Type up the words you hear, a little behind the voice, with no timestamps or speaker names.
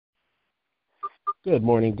Good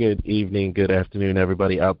morning, good evening, good afternoon,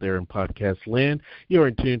 everybody out there in podcast land. You're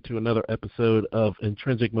in tune to another episode of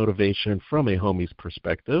Intrinsic Motivation from a Homie's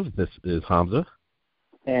Perspective. This is Hamza.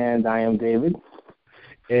 And I am David.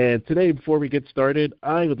 And today, before we get started,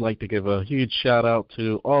 I would like to give a huge shout-out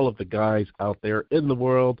to all of the guys out there in the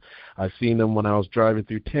world. I've seen them when I was driving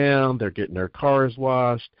through town. They're getting their cars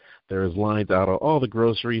washed. There's lines out of all the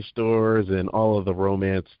grocery stores and all of the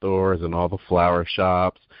romance stores and all the flower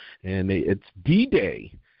shops. And it's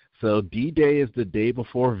D-Day. So D-Day is the day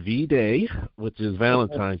before V-Day, which is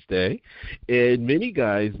Valentine's Day. And many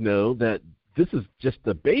guys know that this is just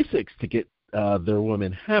the basics to get their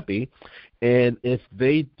woman happy. And if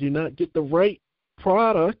they do not get the right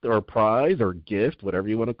product or prize or gift, whatever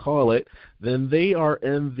you want to call it, then they are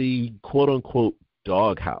in the quote-unquote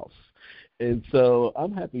doghouse. And so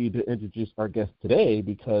I'm happy to introduce our guest today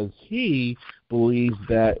because he believes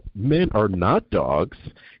that men are not dogs.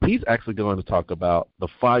 He's actually going to talk about the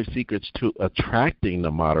 5 secrets to attracting the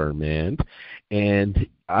modern man. And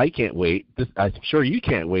I can't wait. I'm sure you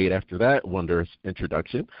can't wait after that wondrous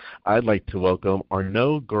introduction. I'd like to welcome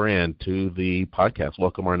Arnaud Goran to the podcast.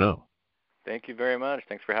 Welcome, Arnaud. Thank you very much.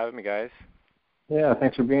 Thanks for having me, guys. Yeah,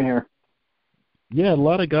 thanks for being here. Yeah, a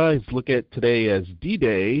lot of guys look at today as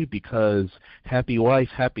D-Day because happy wife,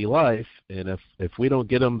 happy life. And if we don't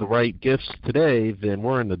get them the right gifts today, then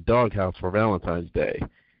we're in the doghouse for Valentine's Day.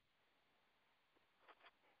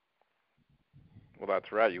 Well,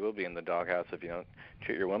 that's right. You will be in the doghouse if you don't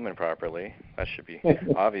treat your woman properly. That should be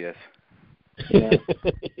obvious. Yeah.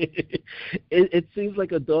 It seems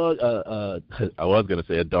like a dog. I was going to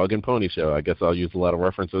say a dog and pony show. I guess I'll use a lot of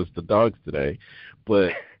references to dogs today,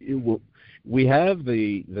 but we have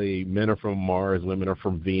the men are from Mars, women are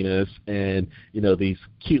from Venus, and these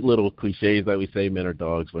cute little cliches that we say men are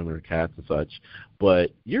dogs, women are cats, and such.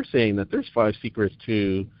 But you're saying that there's 5 secrets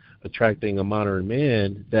to attracting a modern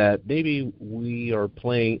man that maybe we are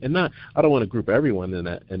playing, and I don't want to group everyone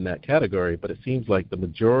in that category, but it seems like the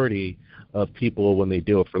majority of people, when they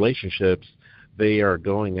deal with relationships, they are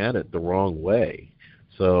going at it the wrong way.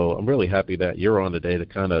 So I'm really happy that you're on today to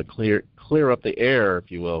kind of clear up the air, if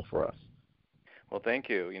you will, for us. Well, thank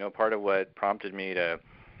you. Part of what prompted me to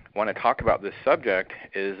want to talk about this subject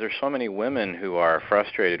is there's so many women who are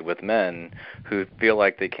frustrated with men who feel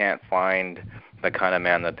like they can't find the kind of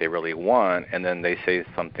man that they really want, and then they say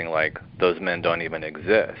something like, those men don't even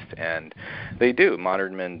exist. And they do.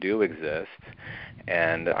 Modern men do exist.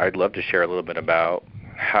 And I'd love to share a little bit about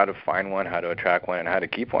how to find one, how to attract one, and how to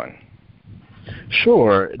keep one.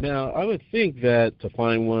 Sure. Now, I would think that to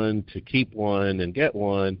find one, to keep one, and get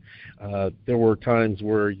one, there were times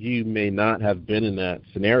where you may not have been in that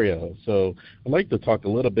scenario. So I'd like to talk a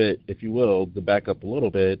little bit, if you will, to back up a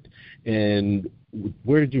little bit. And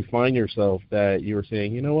where did you find yourself that you were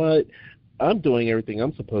saying, you know what, I'm doing everything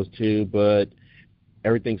I'm supposed to, but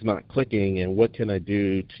everything's not clicking, and what can I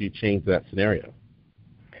do to change that scenario?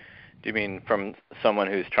 Do you mean from someone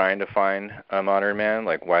who's trying to find a modern man,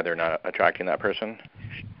 like why they're not attracting that person?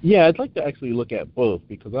 Yeah, I'd like to actually look at both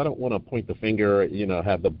because I don't want to point the finger,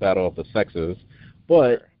 have the battle of the sexes.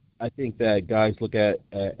 But I think that guys look at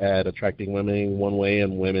attracting women one way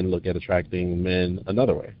and women look at attracting men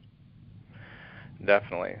another way.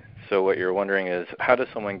 Definitely. So what you're wondering is, how does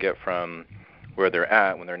someone get from where they're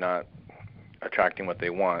at when they're not attracting what they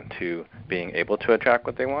want to being able to attract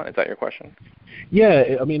what they want? Is that your question?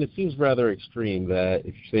 Yeah, I mean, it seems rather extreme that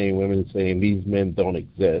if you're saying women saying these men don't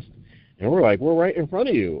exist, and we're like, we're right in front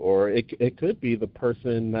of you. Or it could be the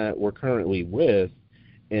person that we're currently with,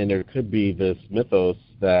 and there could be this mythos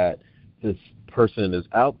that this person is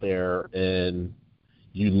out there, and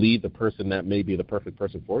you lead the person that may be the perfect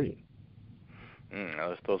person for you.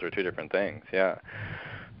 Those are 2 different things, yeah.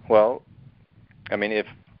 Well, I mean, if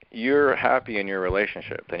you're happy in your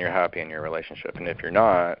relationship, then you're happy in your relationship. And if you're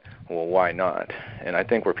not, well, why not? And I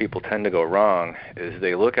think where people tend to go wrong is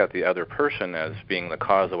they look at the other person as being the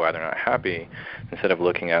cause of why they're not happy instead of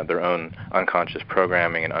looking at their own unconscious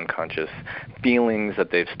programming and unconscious feelings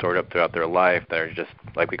that they've stored up throughout their life that are just,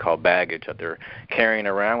 like we call baggage, that they're carrying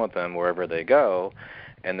around with them wherever they go.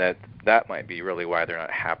 And that might be really why they're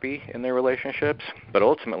not happy in their relationships. But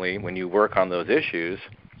ultimately, when you work on those issues,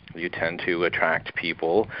 you tend to attract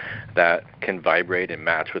people that can vibrate and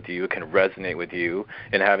match with you, can resonate with you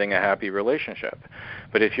in having a happy relationship.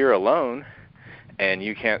 But if you're alone and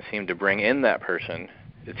you can't seem to bring in that person,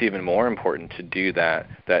 it's even more important to do that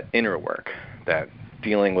inner work, that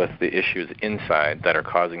dealing with the issues inside that are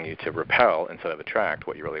causing you to repel instead of attract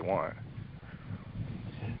what you really want.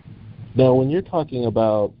 Now, when you're talking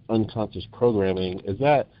about unconscious programming, is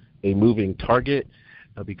that a moving target?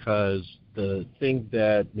 because the thing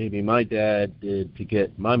that maybe my dad did to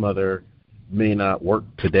get my mother may not work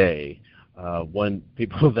today. One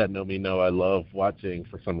people that know me know I love watching,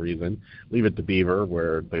 for some reason, Leave It to Beaver,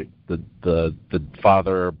 where the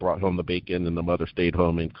father brought home the bacon and the mother stayed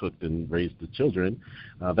home and cooked and raised the children.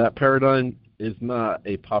 That paradigm is not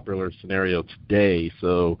a popular scenario today,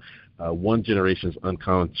 so one generation's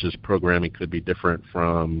unconscious programming could be different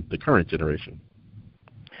from the current generation.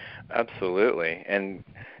 Absolutely. And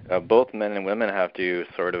both men and women have to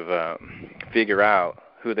sort of figure out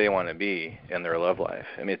who they want to be in their love life.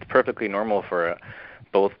 I mean, it's perfectly normal for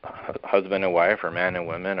both husband and wife, or man and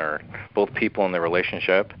women, or both people in the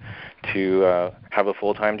relationship to have a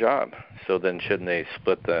full-time job. So then shouldn't they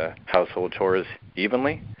split the household chores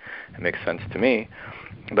evenly? It makes sense to me.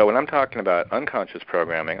 But when I'm talking about unconscious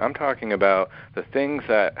programming, I'm talking about the things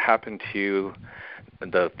that happen to you,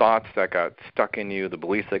 the thoughts that got stuck in you, the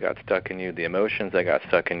beliefs that got stuck in you, the emotions that got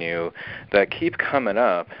stuck in you, that keep coming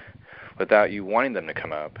up without you wanting them to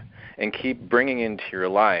come up, and keep bringing into your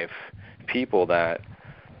life people that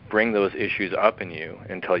bring those issues up in you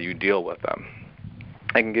until you deal with them.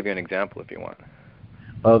 I can give you an example if you want.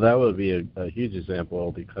 Oh, that would be a huge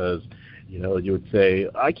example, because, you would say,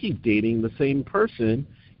 I keep dating the same person,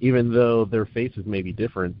 even though their faces may be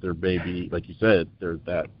different. There may be, like you said, there's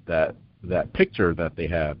that picture that they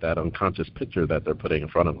have, that unconscious picture that they're putting in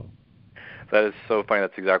front of them. That is so funny.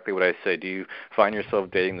 That's exactly what I say. Do you find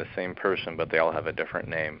yourself dating the same person, but they all have a different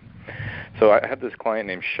name? So I had this client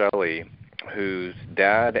named Shelley, whose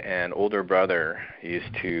dad and older brother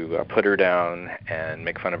used to put her down and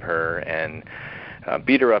make fun of her and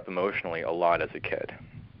beat her up emotionally a lot as a kid.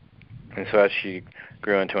 And so as she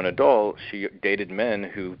grew into an adult, she dated men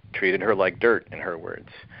who treated her like dirt, in her words.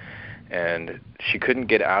 And she couldn't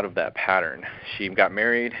get out of that pattern. She got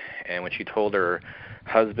married, and when she told her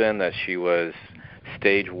husband that she was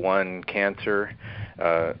stage 1 cancer,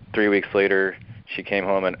 3 weeks later she came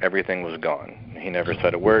home and everything was gone. He never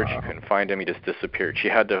said a word. She couldn't find him. He just disappeared. She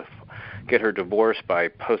had to get her divorce by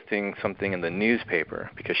posting something in the newspaper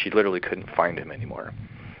because she literally couldn't find him anymore.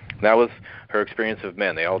 That was her experience of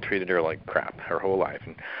men. They all treated her like crap her whole life.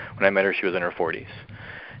 And when I met her, she was in her 40s.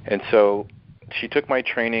 And so she took my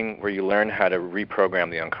training where you learn how to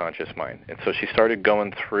reprogram the unconscious mind. And so she started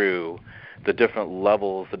going through the different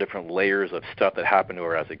levels, the different layers of stuff that happened to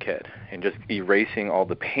her as a kid, and just erasing all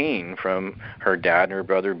the pain from her dad and her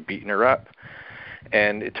brother beating her up.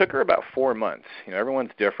 And it took her about 4 months.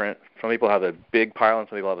 Everyone's different. Some people have a big pile and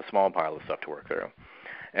some people have a small pile of stuff to work through.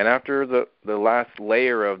 And after the last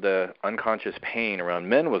layer of the unconscious pain around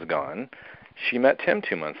men was gone, she met Tim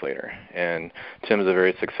 2 months later. And Tim is a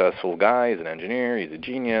very successful guy. He's an engineer. He's a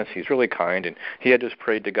genius. He's really kind. And he had just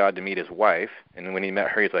prayed to God to meet his wife. And when he met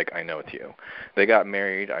her, he's like, I know it's you. They got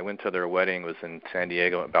married. I went to their wedding. It was in San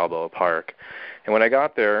Diego at Balboa Park. And when I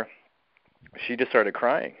got there, she just started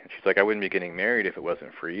crying. She's like, I wouldn't be getting married if it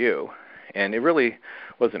wasn't for you. And it really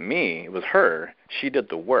wasn't me. It was her. She did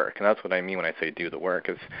the work. And that's what I mean when I say do the work,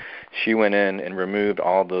 is she went in and removed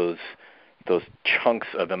all those chunks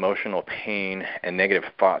of emotional pain and negative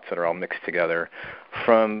thoughts that are all mixed together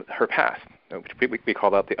from her past. We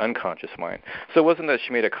call that the unconscious mind. So it wasn't that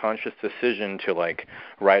she made a conscious decision to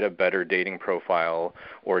write a better dating profile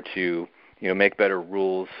or to make better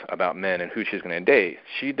rules about men and who she's going to date.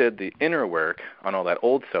 She did the inner work on all that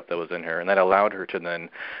old stuff that was in her, and that allowed her to then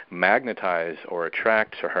magnetize or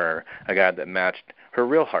attract to her a guy that matched her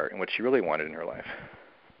real heart and what she really wanted in her life.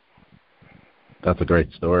 That's a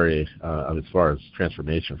great story as far as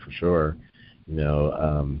transformation, for sure.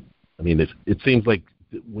 It seems like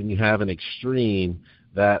when you have an extreme,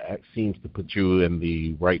 that seems to put you in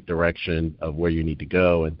the right direction of where you need to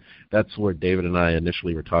go. And that's where David and I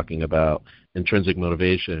initially were talking about intrinsic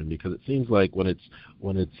motivation, because it seems like when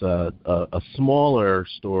it's a smaller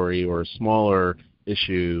story or a smaller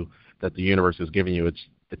issue that the universe is giving you,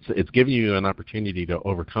 it's giving you an opportunity to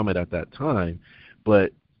overcome it at that time.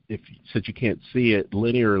 But since you can't see it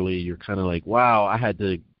linearly, you're kind of like, wow, I had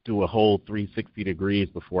to do a whole 360 degrees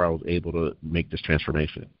before I was able to make this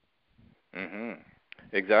transformation. Mm-hmm.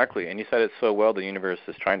 Exactly. And you said it so well, the universe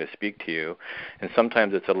is trying to speak to you. And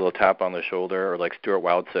sometimes it's a little tap on the shoulder, or like Stuart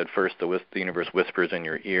Wilde said, first the universe whispers in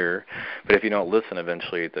your ear. But if you don't listen,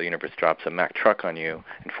 eventually the universe drops a Mack truck on you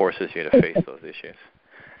and forces you to face those issues.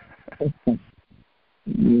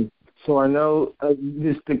 So I know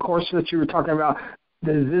the course that you were talking about,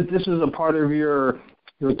 this is a part of your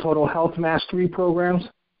Total Health Mastery programs?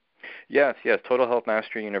 Yes. Total Health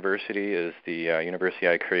Mastery University is the university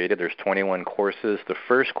I created. There's 21 courses. The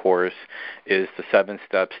first course is the 7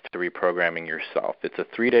 Steps to Reprogramming Yourself. It's a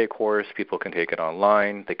 3-day course. People can take it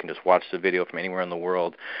online. They can just watch the video from anywhere in the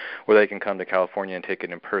world, or they can come to California and take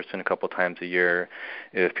it in person a couple times a year.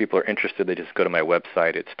 If people are interested, they just go to my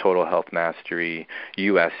website. It's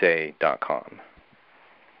totalhealthmasteryusa.com.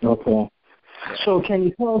 Okay. So can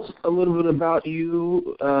you tell us a little bit about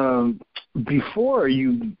you before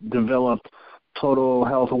you developed Total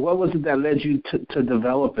Health? What was it that led you to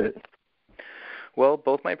develop it? Well,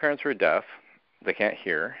 both my parents were deaf. They can't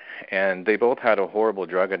hear. And they both had a horrible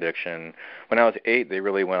drug addiction. When I was 8, they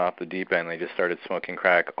really went off the deep end. They just started smoking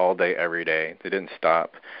crack all day, every day. They didn't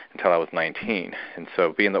stop until I was 19. And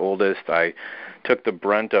so being the oldest, I took the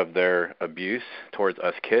brunt of their abuse towards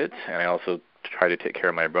us kids, and I also tried to take care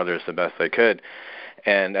of my brothers the best I could.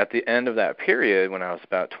 And at the end of that period, when I was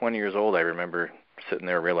about 20 years old, I remember sitting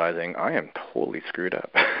there realizing I am totally screwed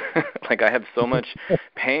up. Like I have so much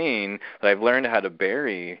pain that I've learned how to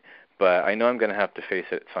bury, but I know I'm going to have to face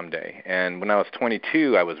it someday. And when I was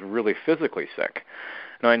 22, I was really physically sick.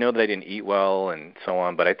 Now, I know that I didn't eat well and so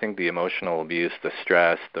on, but I think the emotional abuse, the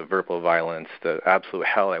stress, the verbal violence, the absolute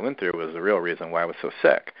hell I went through was the real reason why I was so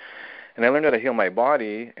sick. And I learned how to heal my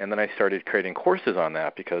body, and then I started creating courses on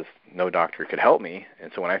that because no doctor could help me.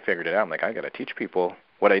 And so when I figured it out, I'm like, I got to teach people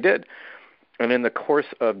what I did. And in the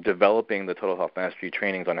course of developing the Total Health Mastery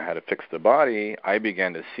trainings on how to fix the body, I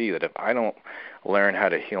began to see that if I don't learn how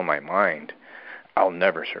to heal my mind, I'll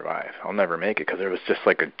never survive. I'll never make it because there was just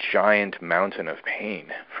like a giant mountain of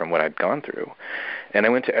pain from what I'd gone through. And I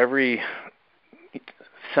went to every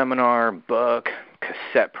seminar, book,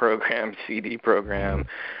 cassette program, CD program.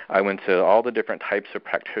 I went to all the different types of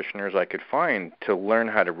practitioners I could find to learn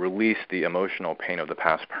how to release the emotional pain of the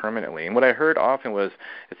past permanently. And what I heard often was,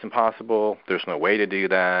 it's impossible, there's no way to do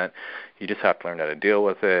that, you just have to learn how to deal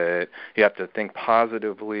with it, you have to think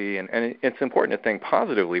positively, and it's important to think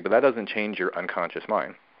positively, but that doesn't change your unconscious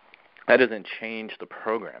mind. That doesn't change the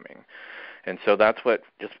programming. And so that's what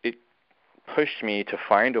it pushed me to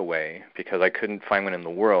find a way, because I couldn't find one in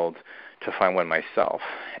the world, to find one myself.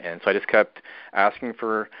 And so I just kept asking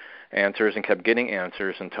for answers and kept getting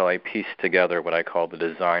answers until I pieced together what I call the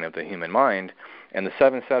design of the human mind. And the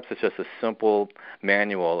 7 steps is just a simple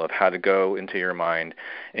manual of how to go into your mind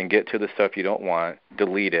and get to the stuff you don't want,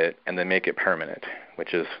 delete it, and then make it permanent,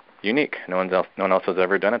 which is unique. No one else has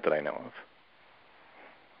ever done it that I know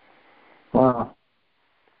of.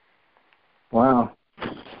 Wow.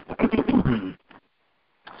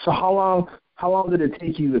 So how long did it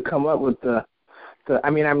take you to come up with the I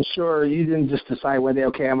mean, I'm sure you didn't just decide one day,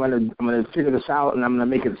 okay, I'm gonna figure this out and I'm gonna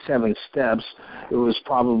make it 7 steps. It was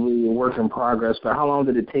probably a work in progress. But how long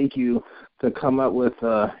did it take you to come up with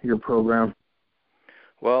your program?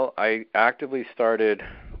 Well, I actively started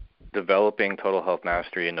developing Total Health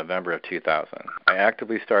Mastery in November of 2000. I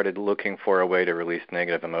actively started looking for a way to release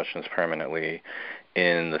negative emotions permanently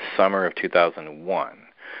in the summer of 2001.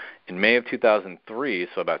 In May of 2003,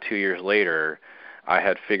 so about 2 years later, I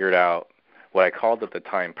had figured out what I called at the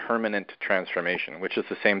time permanent transformation, which is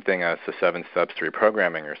the same thing as the 7 steps to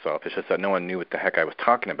reprogramming yourself. It's just that no one knew what the heck I was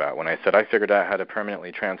talking about when I said I figured out how to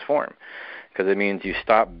permanently transform, because it means you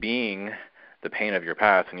stop being the pain of your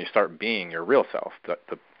past and you start being your real self, the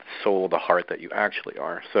soul, the heart that you actually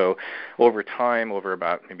are. So over time, over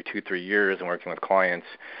about maybe 2-3 years and working with clients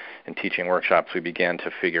and teaching workshops, we began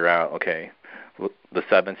to figure out, okay, the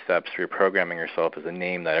 7 steps to reprogramming yourself is a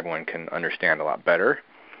name that everyone can understand a lot better.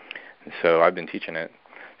 And so I've been teaching it.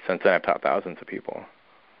 Since then, I've taught thousands of people.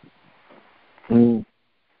 Mm.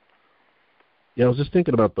 Yeah, I was just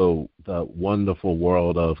thinking about the wonderful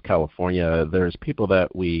world of California. There's people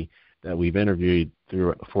that we've interviewed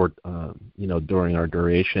during our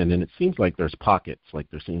duration, and it seems like there's pockets. Like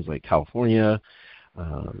there seems like California,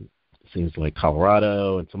 seems like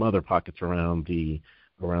Colorado, and some other pockets around the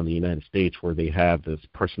United States where they have this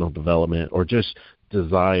personal development or just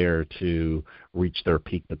desire to reach their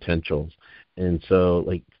peak potentials. And so,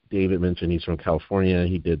 like David mentioned, he's from California.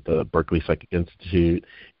 He did the Berkeley Psychic Institute,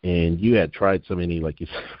 and you had tried so many, like you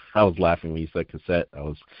said, I was laughing when you said cassette. I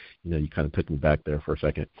was, you kind of took me back there for a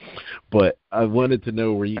second. But I wanted to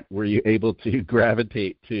know, were you able to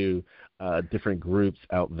gravitate to different groups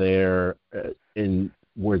out there in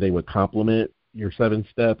where they would complement your 7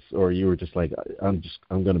 steps, or you were just like, I'm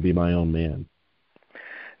going to be my own man?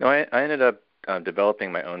 No, I ended up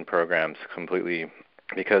developing my own programs completely,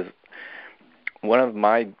 because one of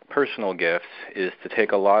my personal gifts is to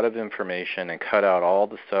take a lot of information and cut out all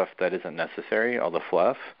the stuff that isn't necessary, all the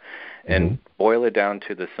fluff, and boil it down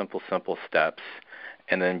to the simple steps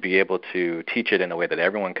and then be able to teach it in a way that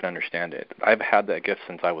everyone can understand it. I've had that gift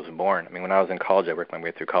since I was born. I mean, when I was in college, I worked my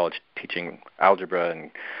way through college teaching algebra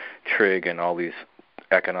and trig and all these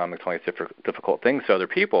economics, all these difficult things to other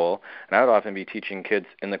people, and I would often be teaching kids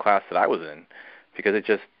in the class that I was in because it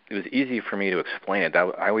was easy for me to explain it.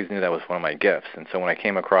 I always knew that was one of my gifts, and so when I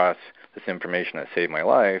came across this information that saved my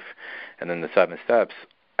life, and then the 7 steps,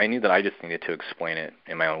 I knew that I just needed to explain it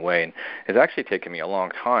in my own way. And it's actually taken me a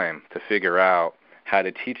long time to figure out how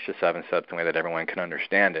to teach the 7 steps in a way that everyone can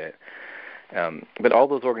understand it. But all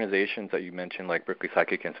those organizations that you mentioned, like Berkeley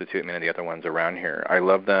Psychic Institute, many of the other ones around here, I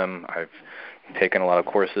love them. I've taken a lot of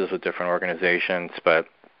courses with different organizations, but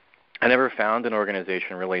I never found an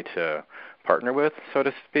organization really to partner with, so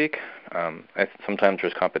to speak. Sometimes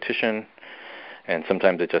there's competition, and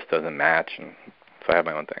sometimes it just doesn't match, and so I have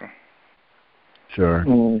my own thing. Sure.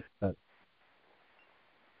 I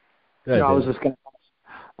was just going to ask,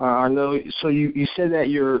 Arnaud, so you said that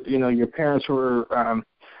your parents were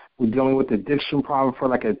dealing with addiction problem for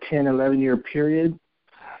like a 10, 11-year period.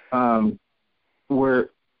 Were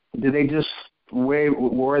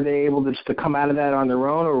they able to come out of that on their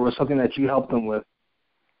own, or was something that you helped them with?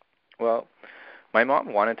 Well, my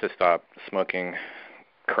mom wanted to stop smoking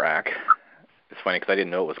crack. It's funny because I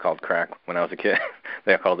didn't know it was called crack when I was a kid.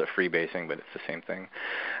 They called it freebasing, but it's the same thing.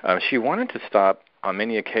 She wanted to stop on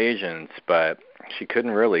many occasions, but she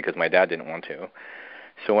couldn't really because my dad didn't want to.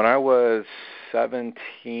 So when I was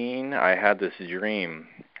 17, I had this dream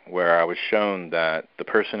where I was shown that the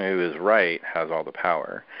person who is right has all the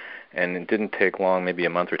power. And it didn't take long, maybe a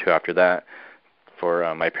month or two after that,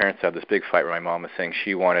 for my parents to have this big fight where my mom was saying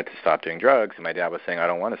she wanted to stop doing drugs, and my dad was saying, I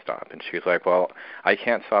don't want to stop. And she was like, well, I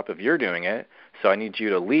can't stop if you're doing it, so I need you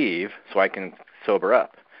to leave so I can sober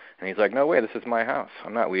up. And he's like, no way, this is my house.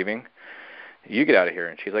 I'm not leaving. You get out of here.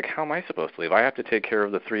 And she's like, how am I supposed to leave? I have to take care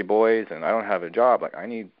of the 3 boys, and I don't have a job. Like, I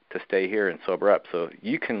need to stay here and sober up, so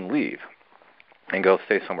you can leave and go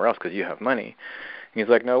stay somewhere else because you have money. And he's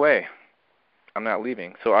like, no way, I'm not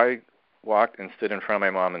leaving. So I walked and stood in front of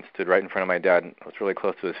my mom and stood right in front of my dad and was really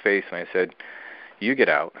close to his face, and I said, you get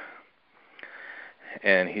out.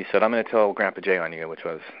 And he said, I'm going to tell Grandpa Jay on you, which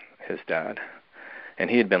was his dad. And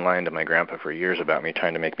he had been lying to my grandpa for years about me,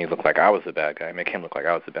 trying to make me look like I was the bad guy, make him look like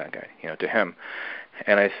I was the bad guy, to him.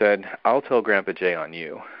 And I said, I'll tell Grandpa Jay on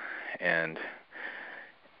you. And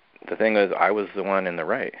the thing is, I was the one in the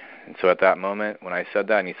right. And so at that moment, when I said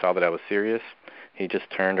that and he saw that I was serious, he just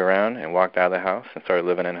turned around and walked out of the house and started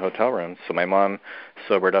living in hotel rooms. So my mom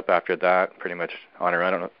sobered up after that, pretty much on her own.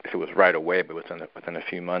 I don't know if it was right away, but within a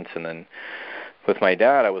few months. And then with my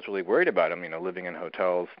dad, I was really worried about him, living in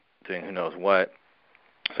hotels, doing who knows what.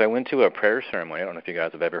 So I went to a prayer ceremony. I don't know if you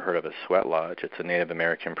guys have ever heard of a sweat lodge. It's a Native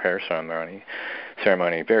American prayer ceremony,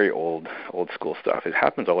 very old school stuff. It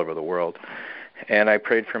happens all over the world. And I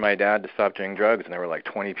prayed for my dad to stop doing drugs, and there were like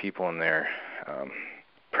 20 people in there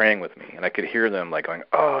praying with me, and I could hear them like going,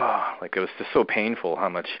 oh, like it was just so painful how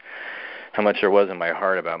much there was in my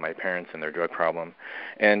heart about my parents and their drug problem.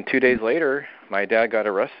 And 2 days later, my dad got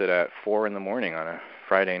arrested at 4 a.m. on a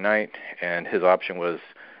Friday night, and his option was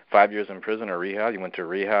 5 years in prison or rehab. He went to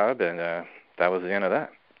rehab, and that was the end of that.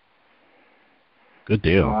 Good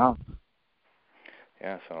deal. Wow.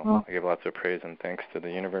 Yeah, so I give lots of praise and thanks to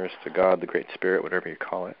the universe, to God, the Great Spirit, whatever you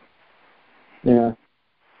call it. Yeah.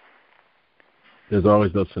 There's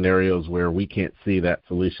always those scenarios where we can't see that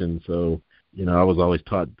solution. So, I was always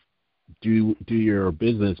taught, do your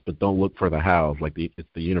business, but don't look for the hows. Like it's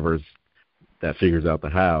the universe that figures out the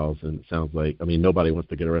hows. And it sounds like, nobody wants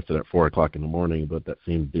to get arrested at 4 o'clock in the morning, but that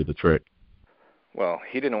seems to do the trick. Well,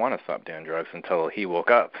 he didn't want to stop doing drugs until he woke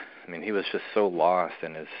up. He was just so lost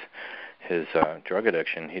in his drug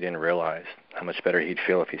addiction, he didn't realize how much better he'd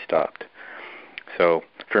feel if he stopped. So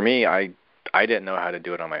for me, I didn't know how to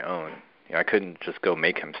do it on my own. I couldn't just go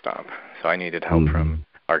make him stop. So I needed help from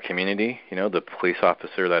our community. The police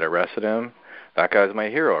officer that arrested him, that guy's my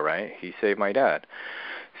hero, right? He saved my dad.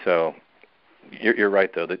 So you're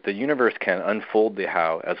right, though. The universe can unfold the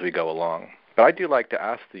how as we go along. But I do like to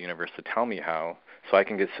ask the universe to tell me how, so I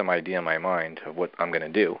can get some idea in my mind of what I'm going to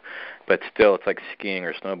do. But still, it's like skiing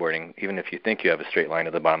or snowboarding. Even if you think you have a straight line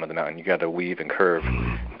to the bottom of the mountain, you got to weave and curve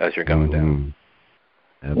as you're going down.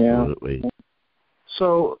 Absolutely. Yeah.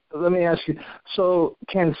 So let me ask you. So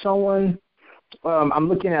can someone? I'm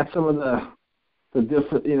looking at some of the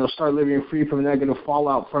different. Start living free from negative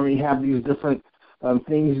fallout from. You have these different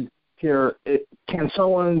things here. Can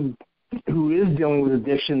someone who is dealing with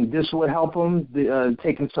addiction, this would help them,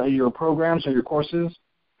 taking some of your programs or your courses?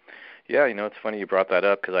 Yeah, it's funny you brought that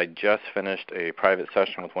up because I just finished a private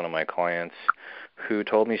session with one of my clients who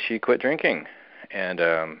told me she quit drinking. And,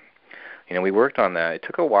 We worked on that. It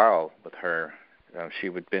took a while with her. She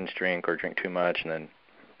would binge drink or drink too much, and then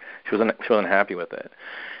she wasn't happy with it.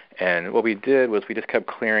 And what we did was we just kept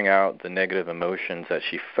clearing out the negative emotions that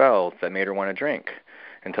she felt that made her want to drink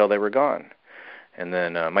until they were gone. And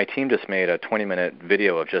then my team just made a 20-minute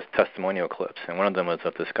video of just testimonial clips, and one of them was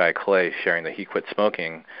of this guy, Clay, sharing that he quit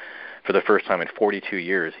smoking for the first time in 42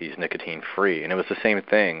 years. He's nicotine-free, and it was the same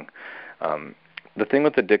thing. The thing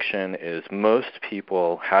with addiction is most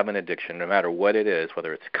people have an addiction, no matter what it is,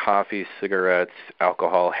 whether it's coffee, cigarettes,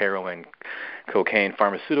 alcohol, heroin, cocaine,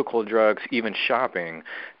 pharmaceutical drugs, even shopping,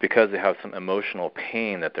 because they have some emotional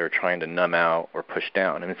pain that they're trying to numb out or push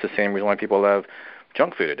down. And it's the same reason why people have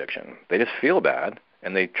junk food addiction. They just feel bad,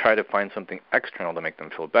 and they try to find something external to make them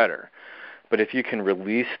feel better. But if you can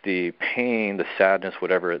release the pain, the sadness,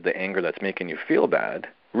 whatever, the anger that's making you feel bad,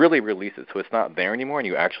 really release it so it's not there anymore and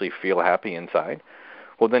you actually feel happy inside,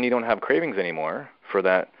 well, then you don't have cravings anymore for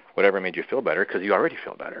that whatever made you feel better because you already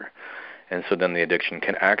feel better. And so then the addiction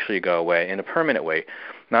can actually go away in a permanent way,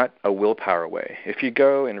 not a willpower way. If you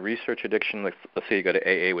go and research addiction, like let's say you go to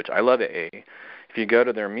AA, which I love AA, if you go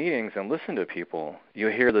to their meetings and listen to people, you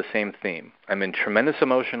hear the same theme. I'm in tremendous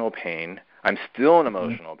emotional pain. I'm still in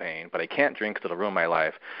emotional pain, but I can't drink because it'll ruin my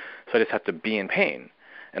life. So I just have to be in pain.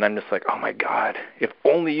 And I'm just like, oh, my God, if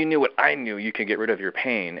only you knew what I knew, you could get rid of your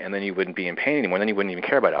pain, and then you wouldn't be in pain anymore. Then you wouldn't even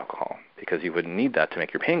care about alcohol because you wouldn't need that to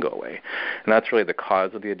make your pain go away. And that's really the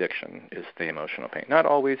cause of the addiction is the emotional pain. Not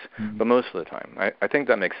always, but most of the time. I think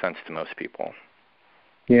that makes sense to most people.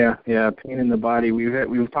 Yeah, pain in the body.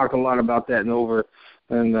 We've talked a lot about that the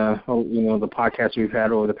podcasts we've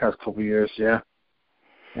had over the past couple of years. Yeah,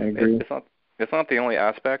 I agree. It's not the only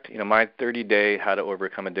aspect. My 30-day How to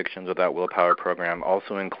Overcome Addictions Without Willpower program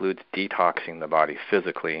also includes detoxing the body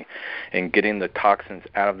physically and getting the toxins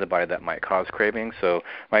out of the body that might cause cravings. So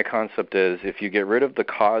my concept is if you get rid of the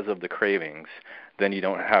cause of the cravings, then you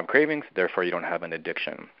don't have cravings, therefore you don't have an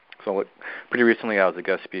addiction. So pretty recently I was a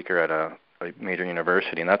guest speaker at a major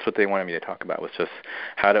university, and that's what they wanted me to talk about, was just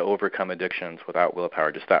how to overcome addictions without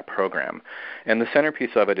willpower, just that program. And the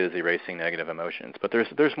centerpiece of it is erasing negative emotions. But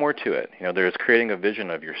there's more to it. There's creating a vision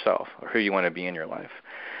of yourself or who you want to be in your life,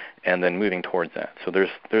 and then moving towards that. So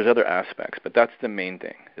there's other aspects, but that's the main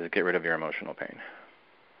thing, is get rid of your emotional pain.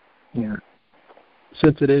 Yeah.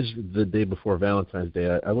 Since it is the day before Valentine's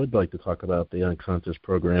Day, I would like to talk about the unconscious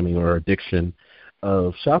programming or addiction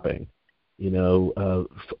of shopping.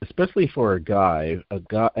 Especially for a guy, and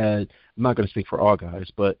I'm not going to speak for all guys,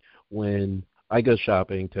 but when I go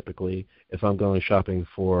shopping, typically, if I'm going shopping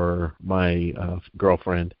for my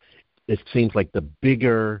girlfriend, it seems like the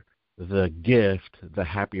bigger the gift, the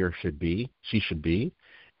happier she should be,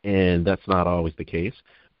 and that's not always the case.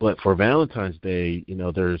 But for Valentine's Day,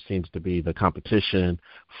 there seems to be the competition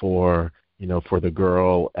for the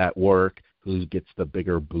girl at work who gets the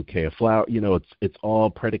bigger bouquet of flowers. It's all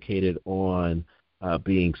predicated on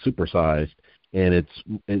being supersized, and it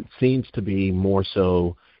seems to be more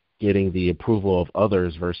so getting the approval of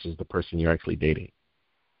others versus the person you're actually dating.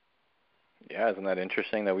 Yeah, isn't that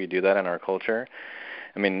interesting that we do that in our culture?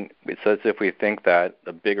 I mean, it's as if we think that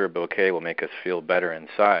a bigger bouquet will make us feel better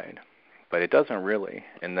inside, but it doesn't really.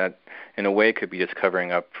 And that, in a way, could be just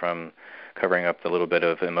covering up the little bit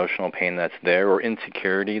of emotional pain that's there, or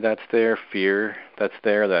insecurity that's there, fear that's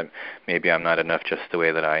there, that maybe I'm not enough just the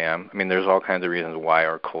way that I am. I mean, there's all kinds of reasons why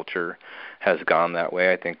our culture has gone that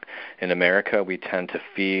way. I think in America we tend to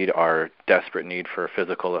feed our desperate need for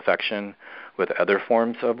physical affection with other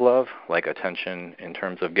forms of love, like attention in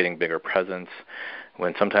terms of getting bigger presents,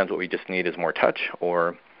 when sometimes what we just need is more touch.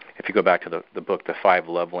 Or if you go back to the book, The 5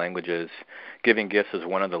 Love Languages, giving gifts is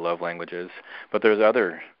one of the love languages, but there's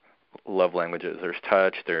other love languages. There's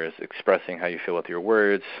touch, there's expressing how you feel with your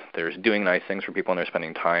words, there's doing nice things for people and they're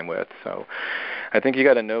spending time with. So I think you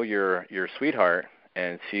got to know your sweetheart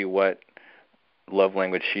and see what love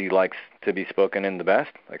language she likes to be spoken in the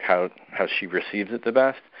best, like how she receives it the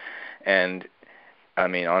best. And I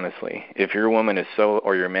mean, honestly, if your woman is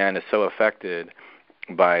or your man is so affected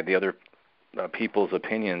by the other people's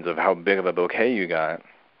opinions of how big of a bouquet you got,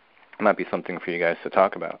 it might be something for you guys to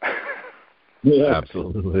talk about. Yeah,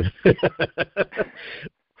 absolutely.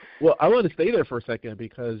 Well, I want to stay there for a second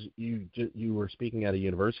because you were speaking at a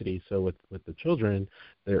university. So with the children,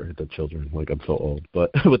 like I'm so old,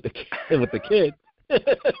 but with the kids.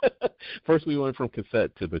 First, we went from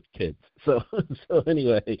cassette to the kids. So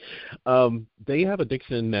anyway, they have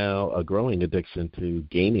addiction now, a growing addiction to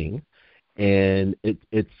gaming, and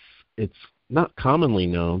it's not commonly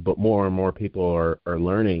known, but more and more people are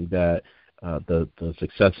learning that the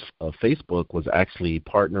success of Facebook was actually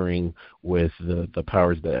partnering with the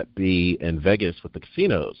powers that be in Vegas with the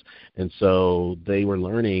casinos, and so they were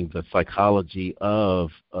learning the psychology of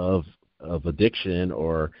addiction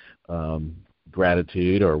or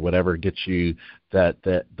gratitude or whatever gets you that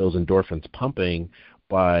those endorphins pumping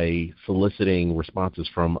by soliciting responses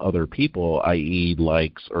from other people, i.e.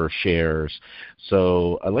 likes or shares.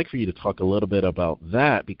 So I'd like for you to talk a little bit about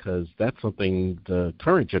that, because that's something the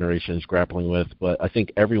current generation is grappling with, but I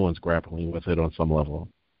think everyone's grappling with it on some level.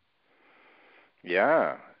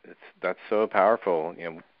 Yeah, that's so powerful.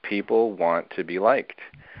 People want to be liked.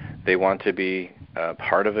 They want to be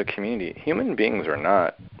part of a community. Human beings are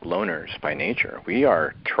not loners by nature. We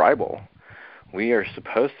are tribal. We are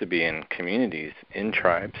supposed to be in communities, in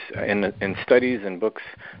tribes. In studies and books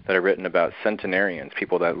that are written about centenarians,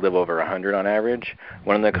 people that live over 100 on average,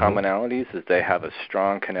 one of the commonalities is they have a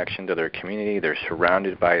strong connection to their community. They're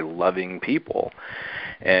surrounded by loving people.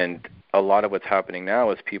 And a lot of what's happening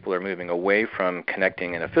now is people are moving away from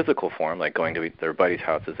connecting in a physical form, like going to their buddies'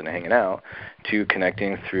 houses and hanging out, to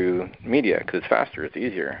connecting through media, because it's faster, it's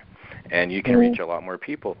easier. And you can reach a lot more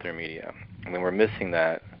people through media. I mean, we're missing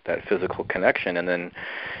that physical connection, and then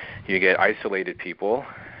you get isolated people,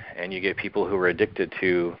 and you get people who are addicted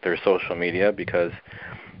to their social media because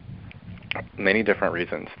many different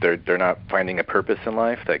reasons. They're not finding a purpose in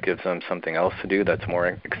life that gives them something else to do that's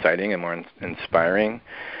more exciting and more inspiring.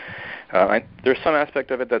 There's some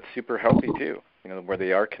aspect of it that's super healthy too, where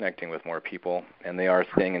they are connecting with more people and they are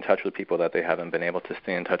staying in touch with people that they haven't been able to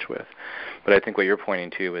stay in touch with. But I think what you're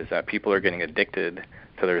pointing to is that people are getting addicted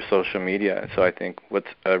to their social media. So I think what's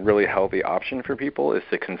a really healthy option for people is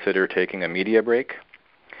to consider taking a media break.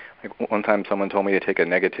 Like one time someone told me to take a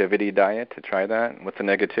negativity diet, to try that. What's a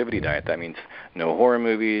negativity diet? That means no horror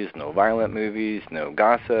movies, no violent movies, no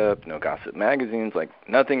gossip magazines, like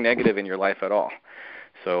nothing negative in your life at all.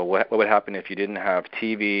 So what would happen if you didn't have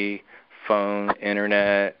TV, phone,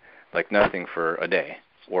 internet, like nothing for a day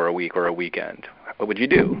or a week or a weekend? What would you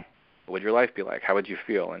do? What would your life be like? How would you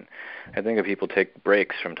feel? And I think if people take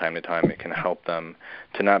breaks from time to time, it can help them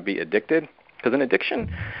to not be addicted. Because an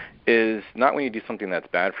addiction is not when you do something that's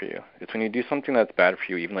bad for you. It's when you do something that's bad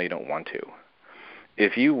for you even though you don't want to.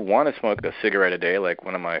 If you want to smoke a cigarette a day like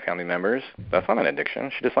one of my family members, that's not an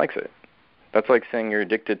addiction. She just likes it. That's like saying you're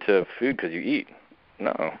addicted to food because you eat.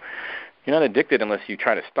 No. You're not addicted unless you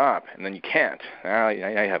try to stop, and then you can't. Now you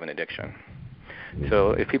have an addiction.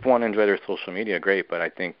 So if people want to enjoy their social media, great, but I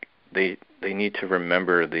think they need to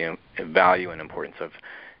remember the value and importance of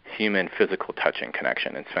human physical touch and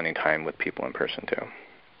connection and spending time with people in person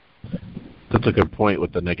too. That's a good point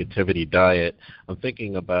with the negativity diet. I'm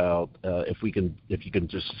thinking about if you can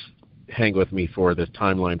just hang with me for this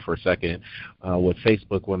timeline for a second. With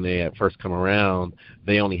Facebook, when they at first come around,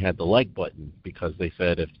 they only had the like button because they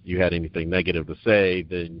said if you had anything negative to say,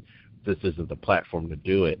 then this isn't the platform to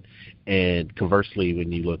do it. And conversely,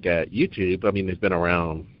 when you look at YouTube, I mean, they've been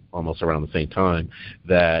around almost around the same time,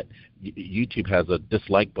 that YouTube has a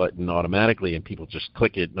dislike button automatically, and people just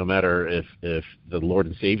click it no matter if the Lord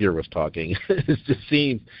and Savior was talking. It just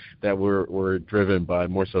seems that we're driven by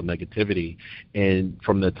more so negativity. And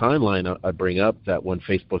from the timeline, I bring up that when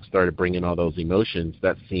Facebook started bringing all those emotions,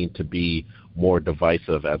 that seemed to be more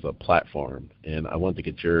divisive as a platform. And I wanted to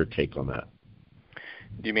get your take on that.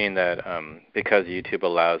 Do you mean that because YouTube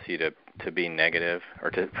allows you to be negative or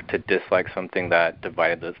to dislike something, that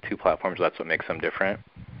divided those two platforms, that's what makes them different?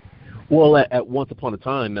 Well, at once upon a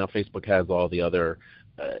time, now Facebook has all the other,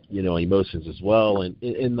 emotions as well. And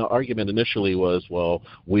the argument initially was, well,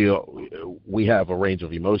 we have a range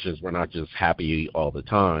of emotions. We're not just happy all the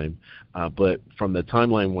time. But from the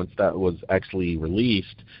timeline, once that was actually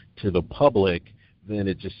released to the public, then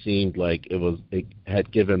it just seemed like it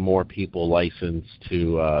had given more people license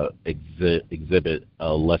to exhibit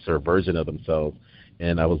a lesser version of themselves.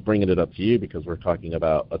 And I was bringing it up to you because we're talking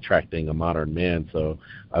about attracting a modern man. So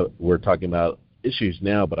we're talking about issues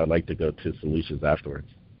now, but I'd like to go to solutions afterwards.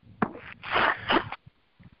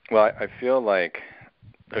 Well, I feel like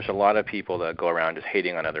there's a lot of people that go around just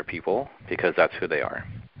hating on other people because that's who they are.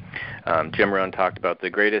 Jim Rohn talked about the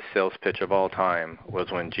greatest sales pitch of all time was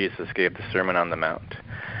when Jesus gave the Sermon on the Mount.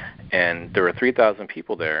 And there were 3,000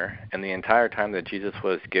 people there, and the entire time that Jesus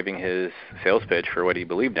was giving his sales pitch for what he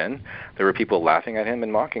believed in, there were people laughing at him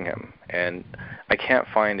and mocking him. And I can't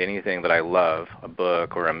find anything that I love, a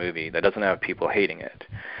book or a movie, that doesn't have people hating it.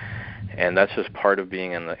 And that's just part of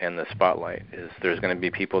being in the spotlight, is there's going to be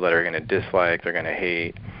people that are going to dislike, they're going to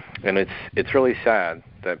hate. And it's really sad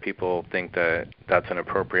that people think that that's an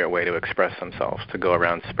appropriate way to express themselves, to go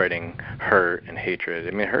around spreading hurt and hatred.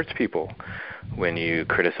 I mean, it hurts people when you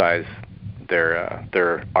criticize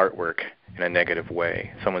their artwork in a negative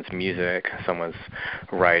way. Someone's music, someone's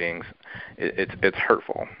writings, it's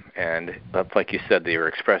hurtful. And that's like you said, they were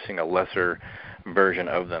expressing a lesser version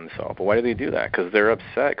of themselves. But why do they do that? Because they're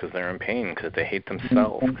upset, because they're in pain, because they hate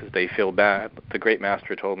themselves, because they feel bad. The great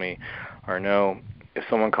master told me, Arnaud, if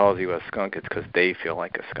someone calls you a skunk, it's because they feel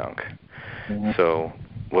like a skunk. Mm-hmm. So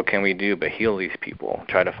what can we do but heal these people,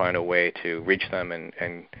 try to find a way to reach them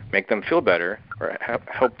and make them feel better, or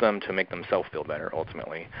help them to make themselves feel better,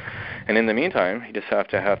 ultimately. And in the meantime, you just have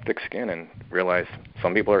to have thick skin and realize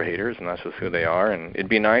some people are haters, and that's just who they are. And it'd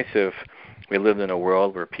be nice if we lived in a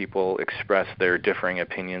world where people express their differing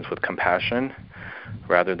opinions with compassion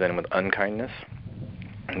rather than with unkindness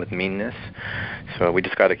and with meanness. So we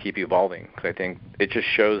just got to keep evolving, because I think it just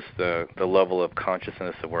shows the level of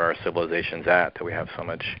consciousness of where our civilization's at, that we have so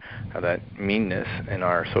much of that meanness in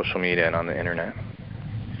our social media and on the internet.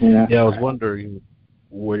 Yeah, I was wondering,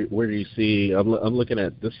 where do you see? I'm looking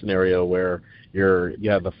at this scenario where you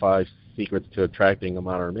have the 5 secrets to attracting a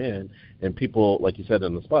modern man, and people, like you said,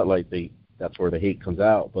 in the spotlight, that's where the hate comes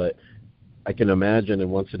out. But I can imagine in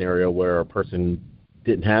one scenario where a person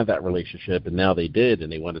didn't have that relationship, and now they did,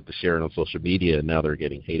 and they wanted to share it on social media, and now they're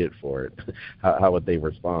getting hated for it. How would they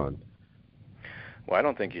respond? Well, I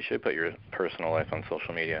don't think you should put your personal life on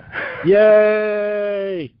social media.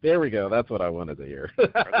 Yay! There we go. That's what I wanted to hear.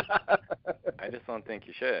 I just don't think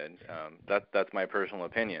you should. That's my personal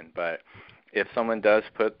opinion. But if someone does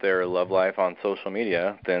put their love life on social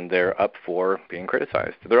media, then they're up for being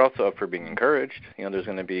criticized. They're also up for being encouraged. There's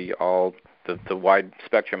going to be all the wide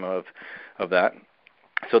spectrum of that.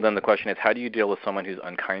 So then the question is, how do you deal with someone who's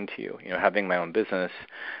unkind to you? Having my own business,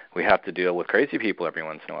 we have to deal with crazy people every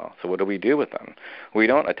once in a while. So what do we do with them? We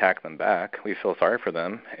don't attack them back. We feel sorry for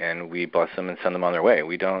them, and we bless them and send them on their way.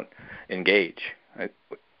 We don't engage.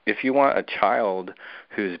 If you want a child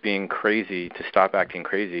who's being crazy to stop acting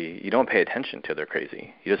crazy, you don't pay attention to their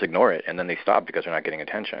crazy. You just ignore it, and then they stop because they're not getting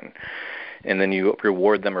attention. And then you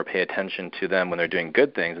reward them or pay attention to them when they're doing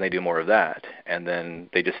good things, and they do more of that. And then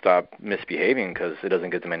they just stop misbehaving because it doesn't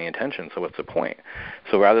get them any attention, so what's the point?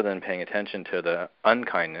 So rather than paying attention to the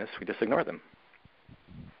unkindness, we just ignore them.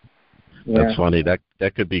 That's funny.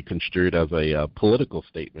 That could be construed as a political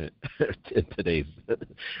statement in today's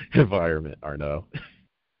environment, Arnaud.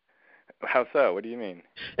 How so? What do you mean?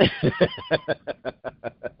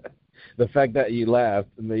 The fact that you laughed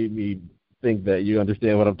made me think that you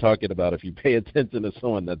understand what I'm talking about. If you pay attention to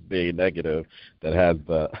someone that's being negative, that has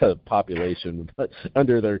the population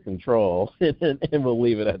under their control, and we'll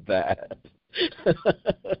leave it at that.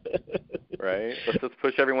 Right? Let's just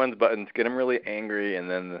push everyone's buttons, get them really angry, and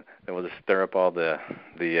then we'll just stir up all the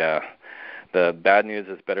bad news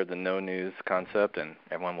is better than no news concept, and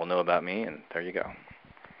everyone will know about me, and there you go.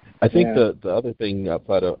 I think the other thing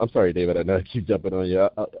outside of, I'm sorry, David, I know I keep jumping on you.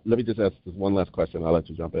 Let me just ask this one last question. I'll let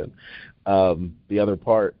you jump in. The other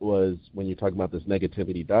part was when you talk about this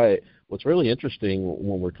negativity diet, what's really interesting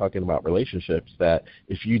when we're talking about relationships, that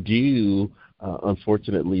if you do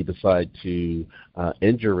unfortunately decide to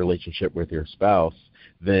end your relationship with your spouse,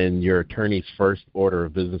 then your attorney's first order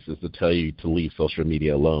of business is to tell you to leave social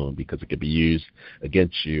media alone, because it could be used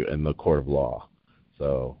against you in the court of law.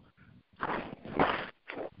 So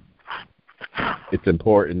it's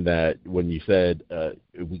important that when you said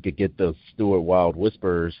we could get those Stuart Wilde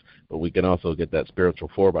whispers, but we can also get that spiritual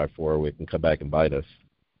 4x4 where it can come back and bite us.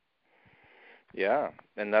 Yeah,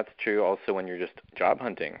 and that's true also when you're just job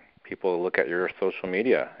hunting. People look at your social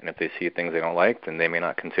media, and if they see things they don't like, then they may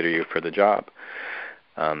not consider you for the job.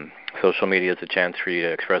 Social media is a chance for you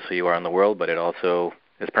to express who you are in the world, but it also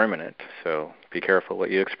is permanent. So be careful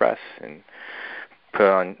what you express, and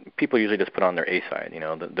people usually just put on their A side,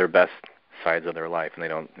 their best sides of their life, and they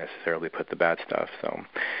don't necessarily put the bad stuff. So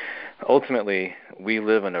ultimately, we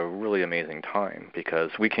live in a really amazing time because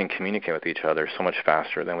we can communicate with each other so much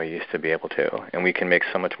faster than we used to be able to, and we can make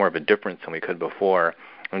so much more of a difference than we could before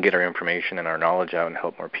and get our information and our knowledge out and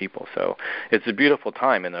help more people. So it's a beautiful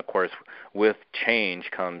time, and of course, with change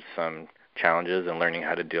comes some challenges and learning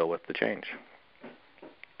how to deal with the change.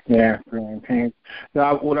 Yeah, brilliant.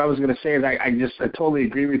 Now, what I was going to say is I totally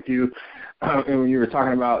agree with you. When you were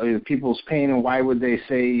talking about people's pain and why would they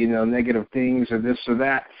say, negative things or this or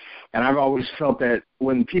that. And I've always felt that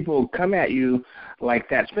when people come at you like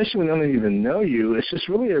that, especially when they don't even know you, it's just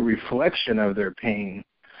really a reflection of their pain.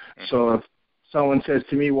 Mm-hmm. So if someone says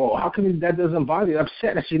to me, well, how come that doesn't bother you?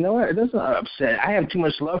 Upset. I say, you know what? It doesn't upset. I have too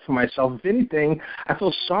much love for myself. If anything, I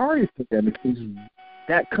feel sorry for them because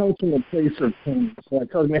that comes from a place of pain. So it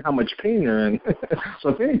tells me how much pain they're in. So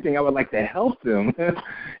if anything, I would like to help them,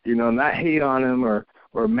 not hate on them or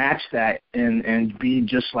or match that and be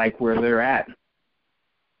just like where they're at.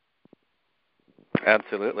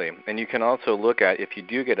 Absolutely. And you can also look at, if you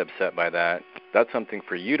do get upset by that, that's something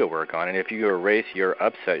for you to work on. And if you erase your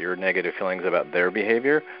upset, your negative feelings about their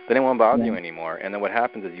behavior, then it won't bother you anymore. And then what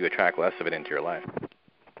happens is you attract less of it into your life.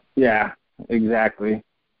 Yeah, exactly.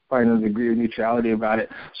 Find a degree of neutrality about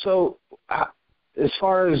it. So as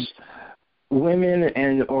far as women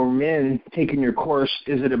and or men taking your course,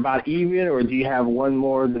 is it about even, or do you have one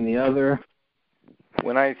more than the other?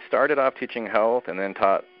 When I started off teaching health and then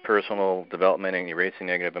taught personal development and erasing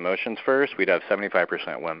negative emotions first, we'd have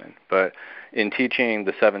 75% women. But in teaching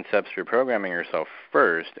the 7 steps for reprogramming yourself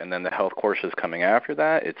first, and then the health courses coming after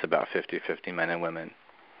that, it's about 50-50 men and women.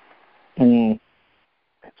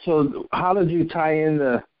 So how did you tie in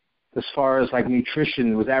as far as like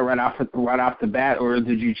nutrition? Was that right off the bat, or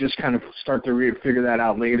did you just kind of start to figure that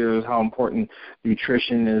out later, how important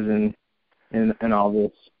nutrition is in all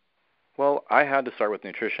this? Well, I had to start with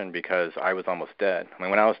nutrition because I was almost dead. I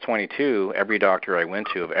mean, when I was 22, every doctor I went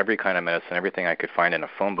to of every kind of medicine, everything I could find in a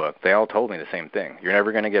phone book, they all told me the same thing. You're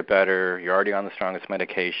never going to get better. You're already on the strongest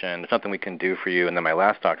medication. There's nothing we can do for you. And then my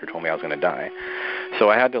last doctor told me I was going to die. So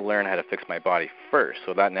I had to learn how to fix my body first.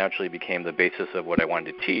 So that naturally became the basis of what I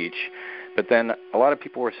wanted to teach. But then a lot of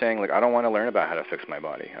people were saying, like, I don't want to learn about how to fix my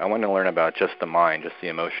body. I want to learn about just the mind, just the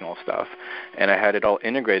emotional stuff. And I had it all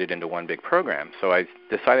integrated into one big program. So I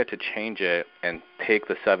decided to change it and take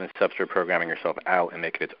the 7 steps for programming yourself out and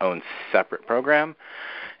make it its own separate program.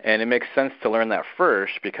 And it makes sense to learn that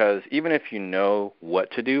first, because even if you know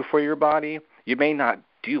what to do for your body, you may not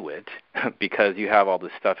do it because you have all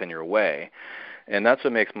this stuff in your way. And that's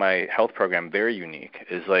what makes my health program very unique,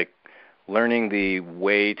 is like learning the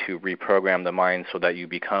way to reprogram the mind so that you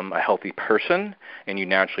become a healthy person and you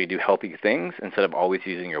naturally do healthy things instead of always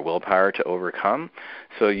using your willpower to overcome.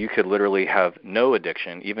 So you could literally have no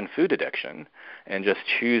addiction, even food addiction, and just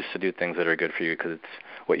choose to do things that are good for you because it's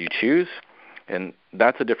what you choose. And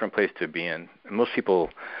that's a different place to be in. Most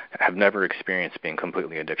people have never experienced being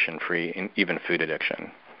completely addiction-free, in even food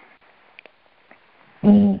addiction.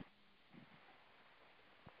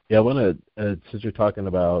 Yeah, I want to, since you're talking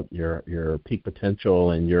about your peak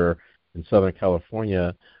potential and you're in Southern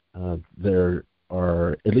California, there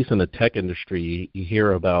are, at least in the tech industry, you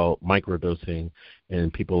hear about microdosing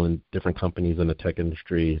and people in different companies in the tech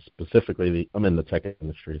industry. Specifically, I'm in the tech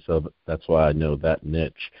industry, so that's why I know that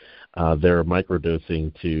niche. They're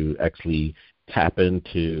microdosing to actually tap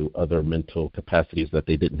into other mental capacities that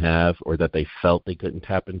they didn't have or that they felt they couldn't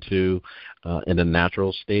tap into in a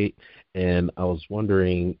natural state. And I was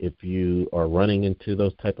wondering if you are running into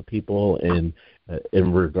those type of people, and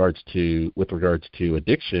with regards to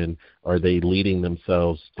addiction, are they leading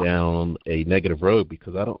themselves down a negative road?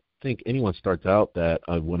 Because I don't think anyone starts out that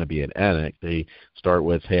I want to be an addict. They start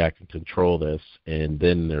with, hey, I can control this, and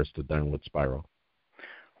then there's the downward spiral.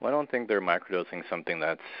 Well, I don't think they're microdosing something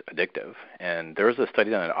that's addictive. And there was a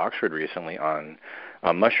study done at Oxford recently on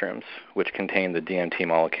mushrooms, which contain the DMT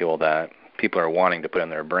molecule that people are wanting to put in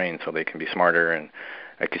their brain so they can be smarter and,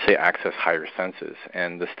 like you say, access higher senses.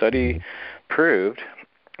 And the study proved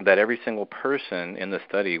that every single person in the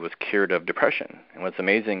study was cured of depression. And what's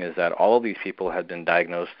amazing is that all of these people had been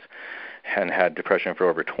diagnosed and had depression for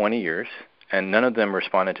over 20 years, and none of them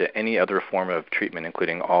responded to any other form of treatment,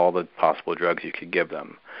 including all the possible drugs you could give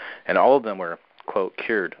them. And all of them were, quote,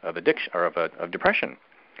 cured of addiction or of depression.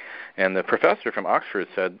 And the professor from Oxford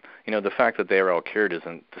said, you know, the fact that they were all cured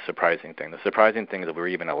isn't the surprising thing. The surprising thing is that we were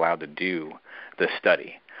even allowed to do this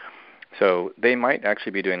study. So they might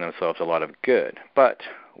actually be doing themselves a lot of good. But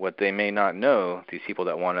what they may not know, these people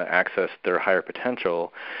that want to access their higher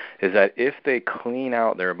potential, is that if they clean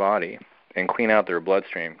out their body and clean out their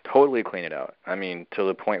bloodstream, totally clean it out, I mean, to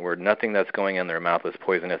the point where nothing that's going in their mouth is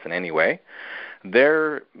poisonous in any way,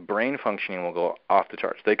 their brain functioning will go off the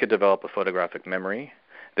charts. They could develop a photographic memory.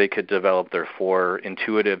 They could develop their 4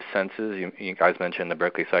 intuitive senses. You guys mentioned the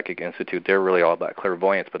Berkeley Psychic Institute. They're really all about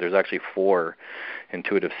clairvoyance, but there's actually 4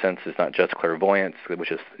 intuitive senses, not just clairvoyance, which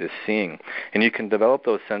is seeing. And you can develop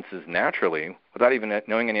those senses naturally without even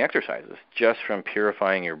knowing any exercises, just from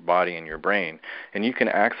purifying your body and your brain. And you can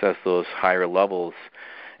access those higher levels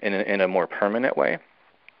in a more permanent way,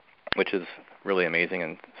 which is really amazing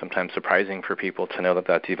and sometimes surprising for people to know that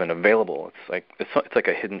that's even available. It's like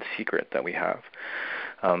a hidden secret that we have.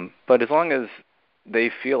 But as long as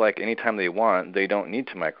they feel like anytime they want, they don't need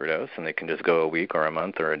to microdose and they can just go a week or a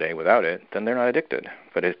month or a day without it, then they're not addicted.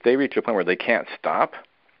 But if they reach a point where they can't stop,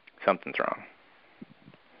 something's wrong.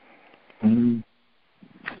 Mm-hmm.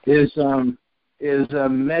 Is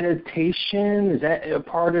meditation, is that a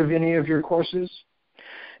part of any of your courses?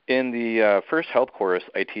 In the first health course,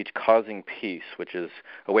 I teach causing peace, which is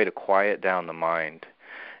a way to quiet down the mind.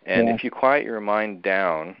 And if you quiet your mind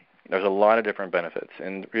down, there's a lot of different benefits.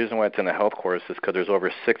 And the reason why it's in the health course is because there's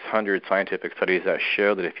over 600 scientific studies that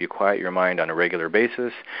show that if you quiet your mind on a regular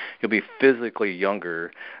basis, you'll be physically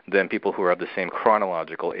younger than people who are of the same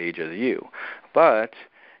chronological age as you. But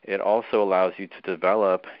it also allows you to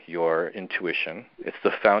develop your intuition. It's the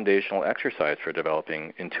foundational exercise for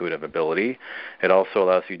developing intuitive ability. It also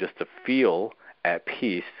allows you just to feel at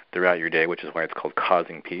peace throughout your day, which is why it's called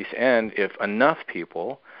causing peace. And if enough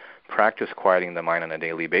people practice quieting the mind on a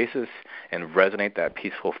daily basis and resonate that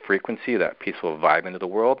peaceful frequency, that peaceful vibe into the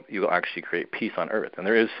world, you will actually create peace on earth. And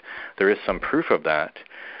there is some proof of that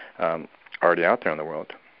already out there in the world.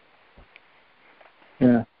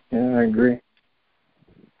 Yeah, I agree.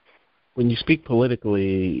 When you speak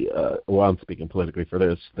politically, I'm speaking politically for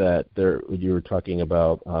this, you were talking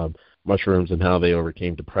about mushrooms and how they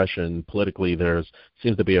overcame depression. Politically, there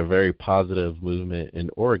seems to be a very positive movement in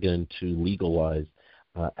Oregon to legalize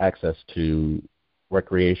access to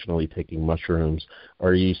recreationally taking mushrooms.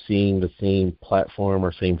 Are you seeing the same platform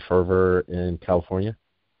or same fervor in California?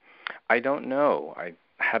 I don't know. I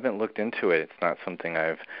haven't looked into it. It's not something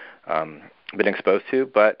I've been exposed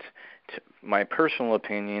to, but my personal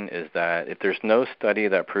opinion is that if there's no study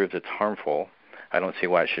that proves it's harmful, I don't see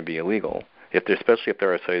why it should be illegal, especially if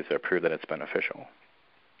there are studies that prove that it's beneficial.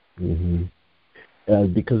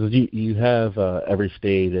 Mm-hmm. Because you have every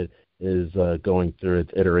state is going through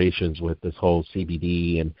its iterations with this whole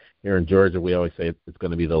CBD, and here in Georgia we always say it's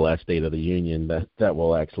going to be the last state of the union that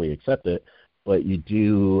will actually accept it. But you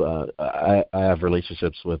do, I have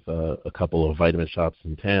relationships with a couple of vitamin shops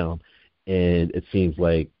in town, and it seems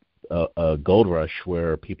like a gold rush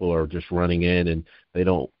where people are just running in and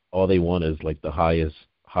all they want is like the highest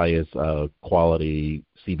quality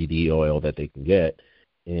CBD oil that they can get.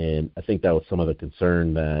 And I think that was some of the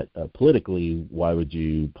concern that politically, why would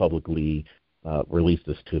you publicly release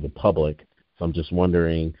this to the public? So I'm just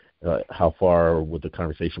wondering how far would the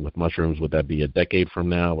conversation with mushrooms, would that be a decade from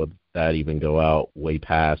now? Would that even go out way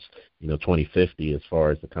past 2050 as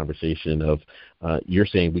far as the conversation of you're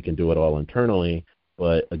saying we can do it all internally,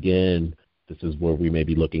 but again, this is where we may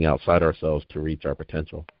be looking outside ourselves to reach our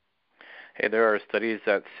potential. Hey, there are studies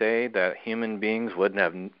that say that human beings would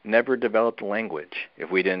have never developed language if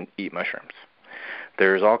we didn't eat mushrooms.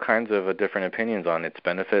 There's all kinds of different opinions on its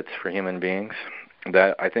benefits for human beings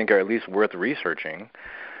that I think are at least worth researching.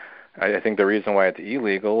 I think the reason why it's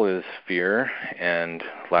illegal is fear and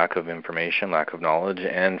lack of information, lack of knowledge,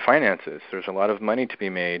 and finances. There's a lot of money to be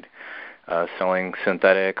made selling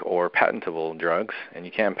synthetic or patentable drugs, and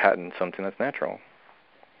you can't patent something that's natural.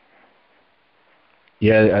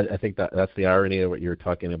 Yeah, I think that's the irony of what you're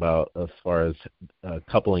talking about as far as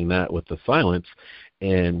coupling that with the silence.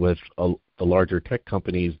 And with the larger tech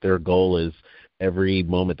companies, their goal is every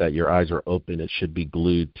moment that your eyes are open, it should be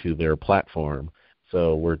glued to their platform.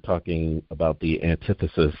 So we're talking about the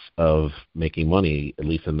antithesis of making money, at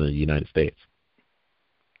least in the United States.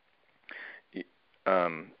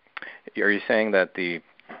 Are you saying that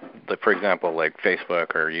for example, like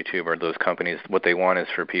Facebook or YouTube or those companies, what they want is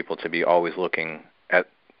for people to be always looking at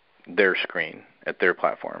their screen, at their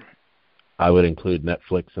platform? I would include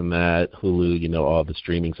Netflix in that, Hulu, all the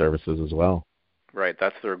streaming services as well. Right.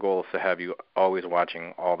 That's their goal, is to have you always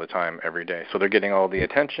watching all the time, every day. So they're getting all the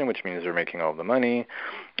attention, which means they're making all the money.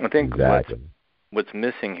 I think exactly. What's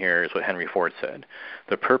missing here is what Henry Ford said.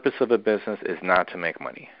 The purpose of a business is not to make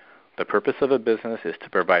money. The purpose of a business is to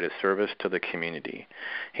provide a service to the community.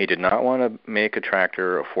 He did not want to make a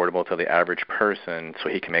tractor affordable to the average person so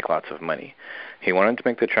he can make lots of money. He wanted to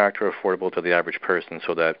make the tractor affordable to the average person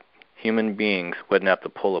so that human beings wouldn't have to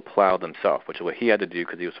pull a plow themselves, which is what he had to do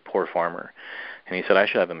because he was a poor farmer. And he said, I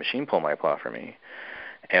should have a machine pull my plow for me.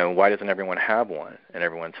 And why doesn't everyone have one? And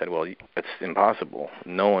everyone said, well, it's impossible.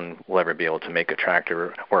 No one will ever be able to make a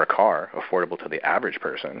tractor or a car affordable to the average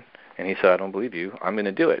person. And he said, I don't believe you. I'm going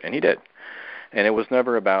to do it. And he did. And it was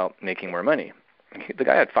never about making more money. The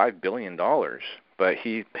guy had $5 billion, but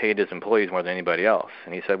he paid his employees more than anybody else.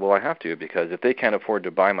 And he said, well, I have to, because if they can't afford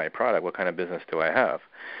to buy my product, what kind of business do I have?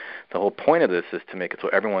 The whole point of this is to make it so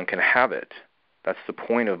everyone can have it. That's the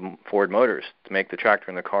point of Ford Motors, to make the tractor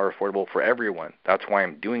and the car affordable for everyone. That's why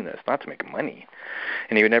I'm doing this, not to make money.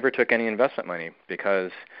 And he never took any investment money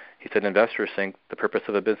because he said investors think the purpose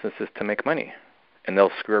of a business is to make money. And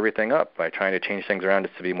they'll screw everything up by trying to change things around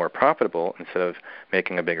just to be more profitable instead of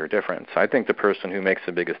making a bigger difference. I think the person who makes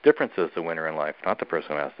the biggest difference is the winner in life, not the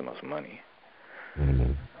person who has the most money.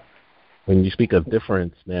 Mm-hmm. When you speak of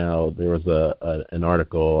difference now, there was an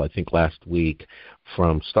article, I think last week,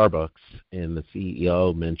 from Starbucks, and the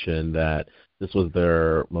CEO mentioned that this was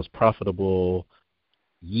their most profitable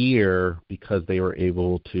year because they were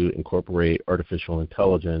able to incorporate artificial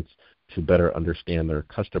intelligence to better understand their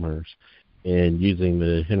customers. And using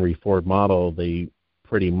the Henry Ford model, they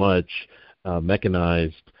pretty much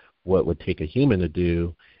mechanized what would take a human to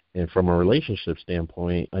do. And from a relationship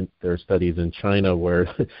standpoint, there are studies in China where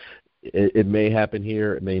it may happen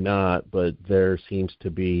here, it may not, but there seems to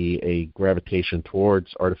be a gravitation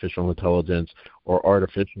towards artificial intelligence or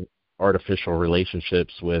artificial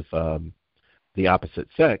relationships with the opposite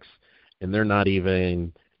sex, and they're not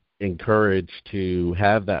even encouraged to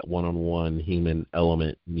have that one-on-one human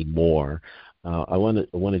element anymore. I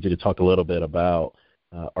wanted you to talk a little bit about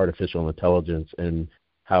artificial intelligence and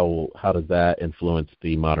how does that influence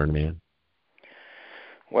the modern man?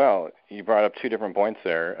 Well, you brought up two different points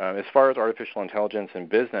there. As far as artificial intelligence in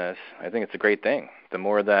business, I think it's a great thing. The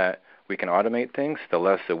more that we can automate things, the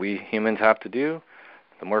less that we humans have to do,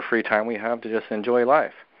 the more free time we have to just enjoy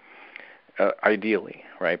life. Ideally,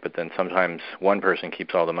 right? But then sometimes one person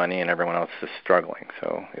keeps all the money and everyone else is struggling.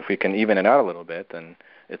 So if we can even it out a little bit, then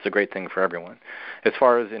it's a great thing for everyone. As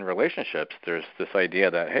far as in relationships, there's this idea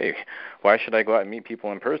that, hey, why should I go out and meet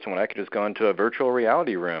people in person when I could just go into a virtual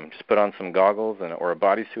reality room, just put on some goggles or a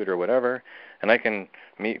bodysuit or whatever, and I can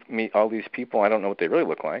meet all these people. I don't know what they really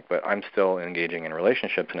look like, but I'm still engaging in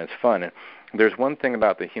relationships and it's fun. And there's one thing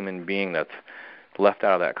about the human being that's left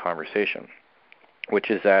out of that conversation, which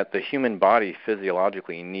is that the human body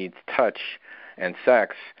physiologically needs touch and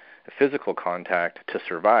sex, physical contact to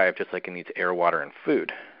survive, just like it needs air, water, and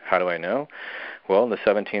food. How do I know? Well, in the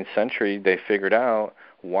 17th century, they figured out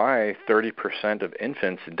why 30% of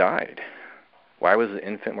infants died. Why was the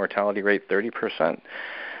infant mortality rate 30%?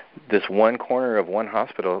 This one corner of one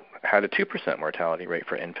hospital had a 2% mortality rate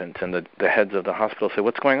for infants, and the heads of the hospital said,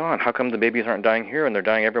 what's going on? How come the babies aren't dying here and they're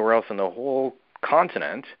dying everywhere else in the whole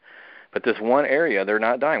continent? But this one area, they're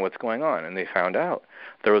not dying. What's going on? And they found out.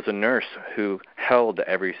 There was a nurse who held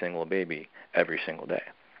every single baby every single day.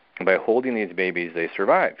 And by holding these babies, they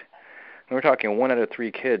survived. And we're talking 1 out of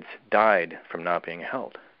 3 kids died from not being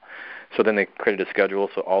held. So then they created a schedule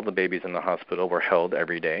so all the babies in the hospital were held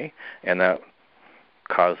every day, and that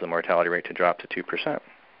caused the mortality rate to drop to 2%.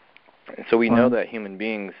 And so we know that human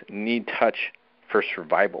beings need touch for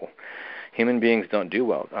survival. Human beings don't do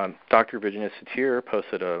well. Dr. Virginia Satir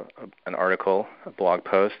posted an article, a blog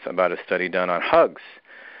post, about a study done on hugs.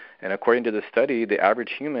 And according to the study, the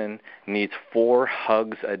average human needs 4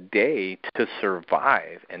 hugs a day to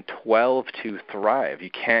survive and 12 to thrive.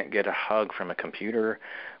 You can't get a hug from a computer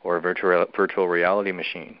or a virtual reality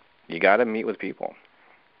machine. You got to meet with people.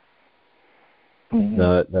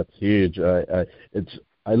 That's huge.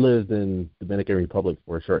 I lived in Dominican Republic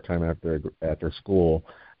for a short time after school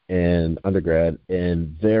and undergrad,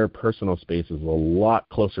 and their personal space is a lot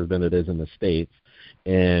closer than it is in the States.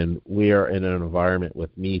 And we are in an environment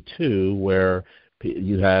with Me Too where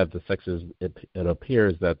you have the sexes, it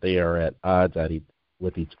appears that they are at odds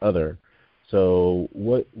with each other. So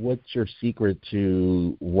what's your secret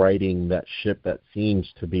to righting that ship that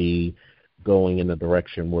seems to be going in a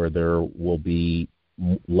direction where there will be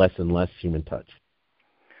less and less human touch?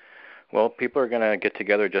 Well, people are going to get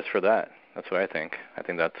together just for that. That's what I think. I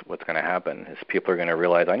think that's what's going to happen is people are going to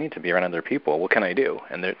realize I need to be around other people. What can I do?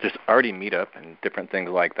 And there's already Meetup and different things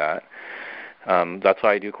like that. That's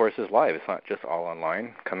why I do courses live. It's not just all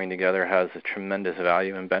online. Coming together has a tremendous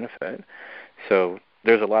value and benefit. So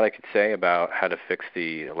there's a lot I could say about how to fix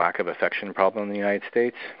the lack of affection problem in the United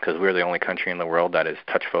States because we're the only country in the world that is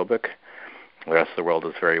touch phobic. The rest of the world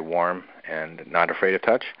is very warm and not afraid of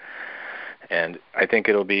touch. And I think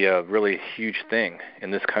it'll be a really huge thing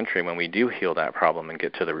in this country when we do heal that problem and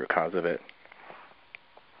get to the root cause of it.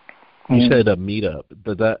 You said a meetup.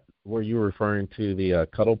 Were you referring to the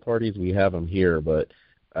cuddle parties? We have them here, but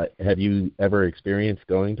have you ever experienced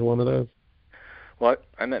going to one of those? Well,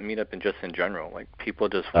 I meant meetup in general. Like people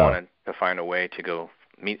just wanted to find a way to go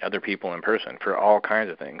meet other people in person for all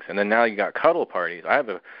kinds of things. And then now you got cuddle parties. I have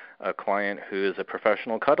a client who is a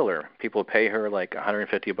professional cuddler. People pay her like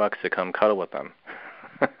 $150 to come cuddle with them.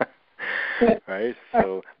 Right?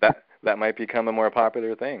 So that might become a more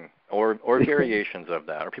popular thing. Or variations of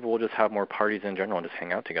that. Or people will just have more parties in general and just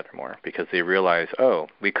hang out together more because they realize, oh,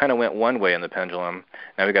 we kind of went one way in the pendulum.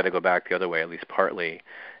 Now we got to go back the other way, at least partly,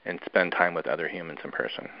 and spend time with other humans in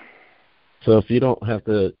person. So if you don't have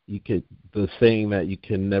to, the saying that you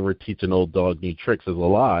can never teach an old dog new tricks is a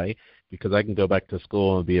lie, because I can go back to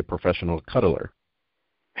school and be a professional cuddler.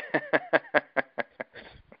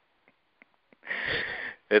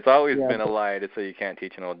 It's always been a lie to say you can't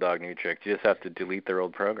teach an old dog new tricks. You just have to delete their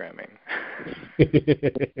old programming.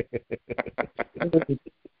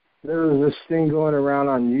 There was this thing going around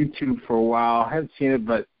on YouTube for a while. I haven't seen it,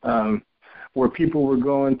 but where people were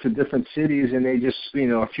going to different cities and they just,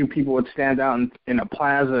 a few people would stand out in a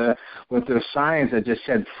plaza with their signs that just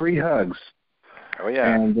said free hugs. Oh,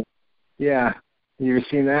 yeah. And, yeah. You ever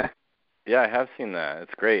seen that? Yeah, I have seen that.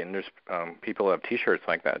 It's great. And there's people who have T-shirts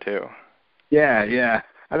like that, too. Yeah.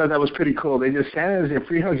 I thought that was pretty cool. They just stand there and say,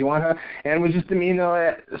 free hugs, you want a hug? And it was just,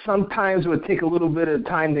 sometimes it would take a little bit of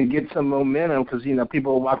time to get some momentum because,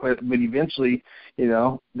 people would walk with it, but eventually,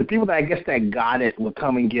 the people that I guess that got it would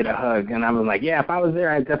come and get a hug. And I was like, yeah, if I was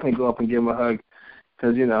there, I'd definitely go up and give them a hug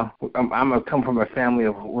because, I come from a family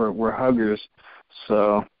of we're huggers.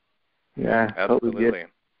 So, yeah. Absolutely. Totally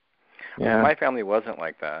yeah. Well, my family wasn't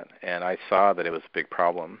like that, and I saw that it was a big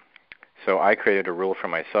problem. So I created a rule for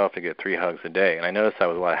myself to get 3 hugs a day, and I noticed I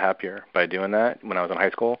was a lot happier by doing that when I was in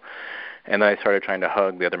high school. And then I started trying to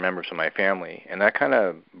hug the other members of my family, and that kind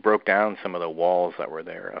of broke down some of the walls that were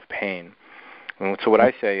there of pain. And so what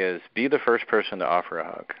I say is be the first person to offer a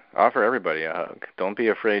hug. Offer everybody a hug. Don't be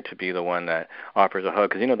afraid to be the one that offers a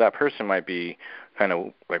hug, because, that person might be kind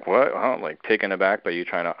of like, what? Huh? Like taken aback by you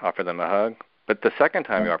trying to offer them a hug. But the second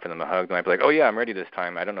time you offer them a hug, they might be like, oh, yeah, I'm ready this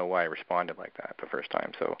time. I don't know why I responded like that the first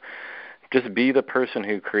time. So just be the person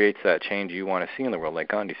who creates that change you want to see in the world, like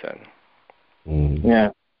Gandhi said. Mm.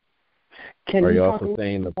 Yeah. Are you also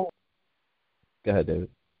saying Go ahead, David.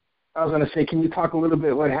 I was going to say, can you talk a little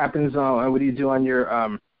bit what happens what do you do on your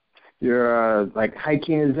like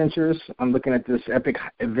hiking adventures? I'm looking at this epic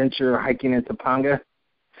adventure hiking in Topanga.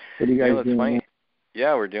 What do you guys do? Funny.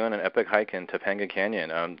 Yeah, we're doing an epic hike in Topanga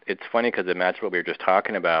Canyon. It's funny because it matches what we were just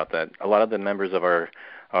talking about, that a lot of the members of our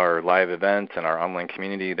live events and our online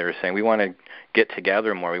community, they were saying we want to get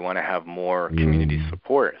together more. We want to have more community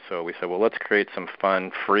support. So we said, well, let's create some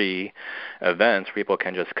fun, free events where people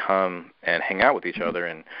can just come and hang out with each other.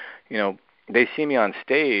 And, they see me on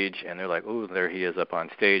stage and they're like, ooh, there he is up on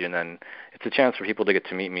stage. And then it's a chance for people to get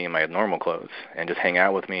to meet me in my normal clothes and just hang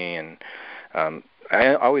out with me. And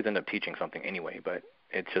I always end up teaching something anyway, but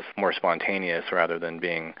it's just more spontaneous rather than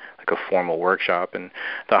being like a formal workshop. And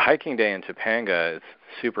the hiking day in Topanga is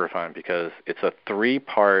super fun because it's a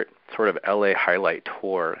 3-part sort of LA highlight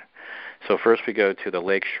tour. So first we go to the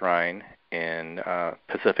Lake Shrine in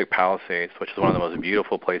Pacific Palisades, which is one of the most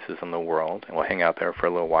beautiful places in the world, and we'll hang out there for a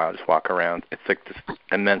little while, just walk around. It's like this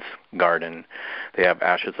immense garden. They have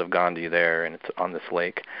ashes of Gandhi there, and it's on this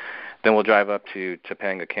lake. Then we'll drive up to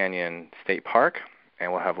Topanga Canyon State Park,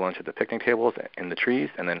 and we'll have lunch at the picnic tables in the trees,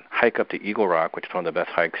 and then hike up to Eagle Rock, which is one of the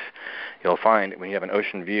best hikes you'll find. When you have an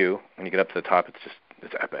ocean view, when you get up to the top, it's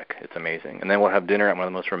epic. It's amazing. And then we'll have dinner at one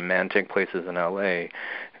of the most romantic places in L.A.,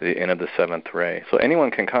 the Inn of the Seventh Ray. So anyone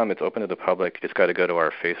can come. It's open to the public. You just got to go to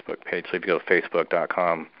our Facebook page. So if you go to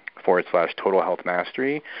facebook.com/Total Health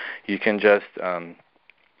Mastery, you can just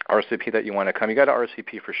RSVP that you want to come. You got to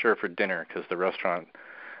RSVP for sure for dinner because the restaurant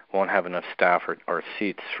won't have enough staff or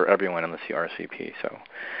seats for everyone unless you RSVP. So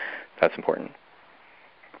that's important.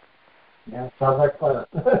 Yeah, sounds like fun.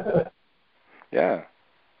 Yeah.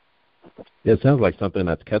 It sounds like something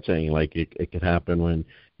that's catching. Like it could happen when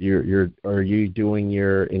are you doing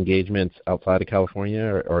your engagements outside of California,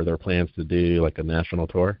 or are there plans to do like a national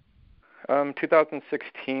tour?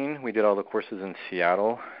 2016, we did all the courses in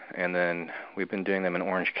Seattle, and then we've been doing them in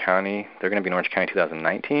Orange County. They're going to be in Orange County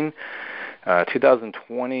 2019.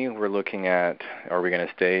 2020, we're looking at, are we going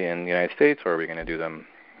to stay in the United States, or are we going to do them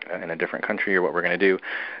in a different country, or what we're going to do?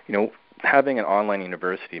 Having an online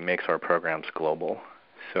university makes our programs global.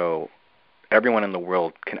 So everyone in the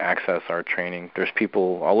world can access our training. There's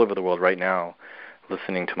people all over the world right now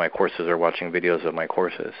listening to my courses or watching videos of my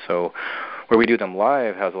courses. So where we do them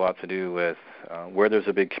live has a lot to do with where there's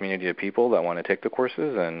a big community of people that want to take the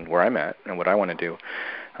courses and where I'm at and what I want to do.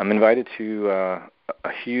 I'm invited to a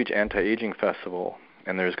huge anti-aging festival,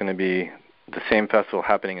 and there's going to be the same festival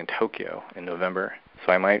happening in Tokyo in November.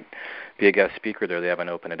 So I might be a guest speaker there. They haven't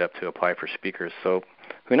opened it up to apply for speakers. So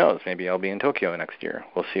who knows? Maybe I'll be in Tokyo next year.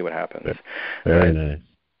 We'll see what happens. Very nice.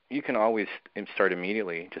 You can always start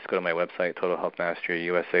immediately. Just go to my website,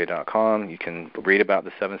 TotalHealthMasteryUSA.com. You can read about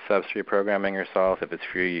the 7 steps to reprogramming yourself. If it's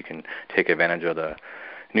free, you can take advantage of the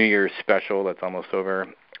New Year's special that's almost over.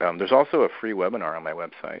 There's also a free webinar on my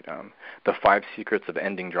website, The 5 Secrets of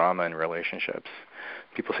Ending Drama in Relationships.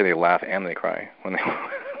 People say they laugh and they cry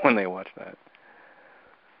when they watch that.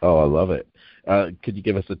 Oh, I love it. Could you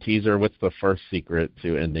give us a teaser? What's the first secret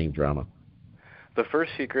to ending drama? the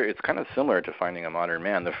first secret, it's kind of similar to Finding a Modern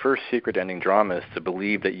Man. The first secret to ending drama is to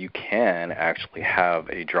believe that you can actually have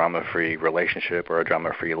a drama-free relationship or a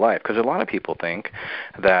drama-free life. Because a lot of people think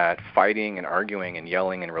that fighting and arguing and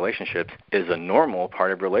yelling in relationships is a normal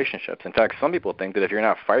part of relationships. In fact, some people think that if you're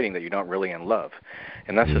not fighting, that you're not really in love.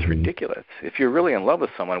 And that's just ridiculous. If you're really in love with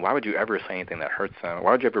someone, why would you ever say anything that hurts them?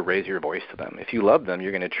 Why would you ever raise your voice to them? If you love them,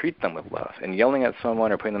 you're going to treat them with love. And yelling at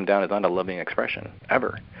someone or putting them down is not a loving expression,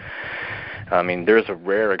 ever. I mean, there's a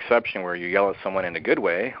rare exception where you yell at someone in a good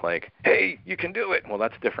way, like, hey, you can do it. Well,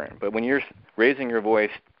 that's different. But when you're raising your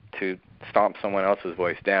voice to stomp someone else's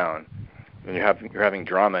voice down, and you're having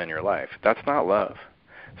drama in your life, that's not love.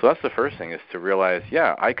 So that's the first thing, is to realize,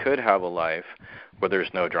 yeah, I could have a life where there's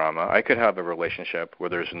no drama. I could have a relationship where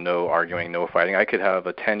there's no arguing, no fighting. I could have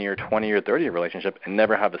a 10-year, 20-year, 30-year relationship and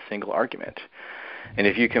never have a single argument. And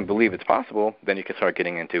if you can believe it's possible, then you can start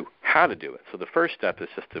getting into how to do it. So the first step is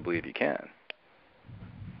just to believe you can.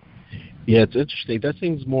 Yeah, it's interesting. That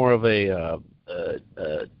seems more of a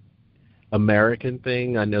American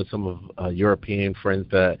thing. I know some of European friends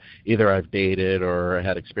that either I've dated or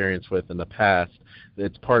had experience with in the past.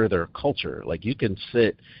 It's part of their culture. Like, you can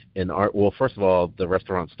sit in art. Well, first of all, the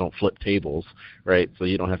restaurants don't flip tables, right? So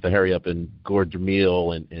you don't have to hurry up and gorge your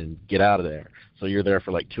meal and get out of there. So you're there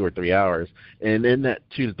for like 2 or 3 hours. And in that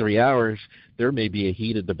 2 to 3 hours, there may be a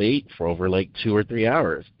heated debate for over like 2 or 3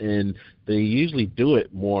 hours. And they usually do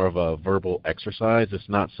it more of a verbal exercise. It's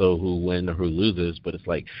not so who wins or who loses, but it's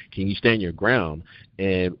like, can you stand your ground?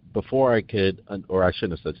 And before I could, or I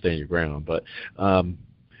shouldn't have said stand your ground, but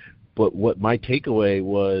what my takeaway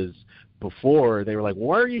was, before they were like,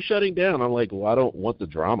 why are you shutting down? I'm like, well, I don't want the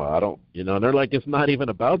drama. I don't, and they're like, it's not even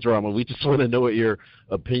about drama. We just want to know what your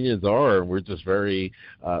opinions are. And we're just very,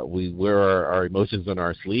 we wear our emotions on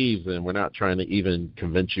our sleeves, and we're not trying to even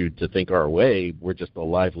convince you to think our way. We're just a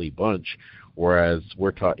lively bunch. Whereas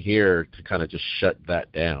we're taught here to kind of just shut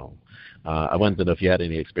that down. I wanted to know if you had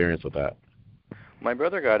any experience with that. My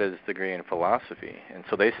brother got his degree in philosophy, and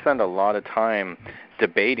so they spend a lot of time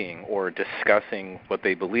debating or discussing what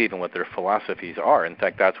they believe and what their philosophies are. In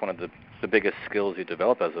fact, that's one of the biggest skills you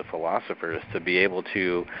develop as a philosopher, is to be able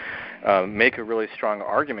to make a really strong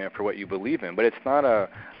argument for what you believe in. But it's not a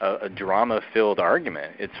drama-filled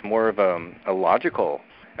argument. It's more of a logical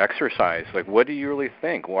exercise. Like, what do you really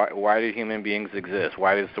think? Why do human beings exist?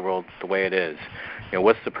 Why is the world the way it is?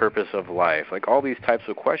 What's the purpose of life? Like, all these types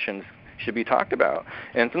of questions should be talked about.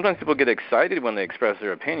 And sometimes people get excited when they express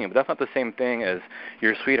their opinion, but that's not the same thing as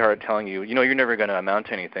your sweetheart telling you, you're never going to amount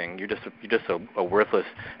to anything. You're just a worthless,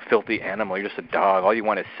 filthy animal. You're just a dog. All you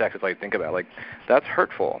want is sex. That's all you think about. Like, that's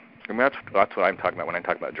hurtful. I mean, that's what I'm talking about when I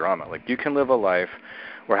talk about drama. Like, you can live a life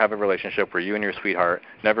or have a relationship where you and your sweetheart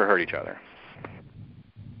never hurt each other.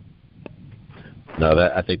 No,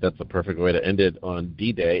 I think that's the perfect way to end it on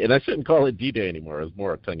D-Day. And I shouldn't call it D-Day anymore. It's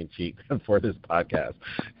more tongue-in-cheek for this podcast.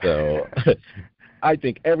 So I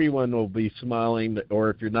think everyone will be smiling, or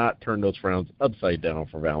if you're not, turn those frowns upside down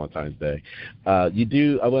for Valentine's Day. I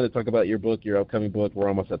want to talk about your book, your upcoming book. We're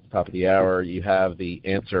almost at the top of the hour. You have the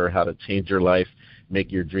answer, how to change your life,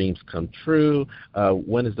 make your dreams come true.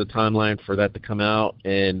 When is the timeline for that to come out,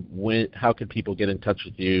 and how can people get in touch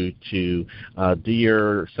with you to do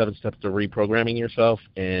your 7 steps to reprogramming yourself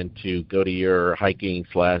and to go to your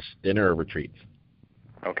hiking/dinner retreats?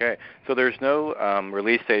 Okay, so there's no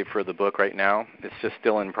release date for the book right now. It's just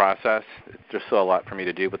still in process. There's still a lot for me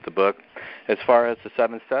to do with the book. As far as the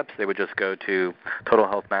 7 steps, they would just go to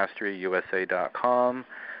TotalHealthMasteryUSA.com,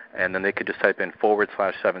 and then they could just type in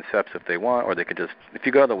 /7 steps if they want, or they could just, if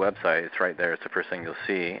you go to the website, it's right there. It's the first thing you'll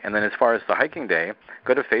see. And then as far as the hiking day,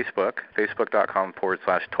 go to Facebook, facebook.com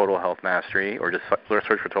 /Total Health Mastery, or just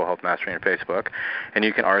search for Total Health Mastery on Facebook, and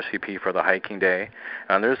you can RSVP for the hiking day.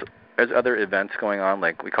 There's other events going on,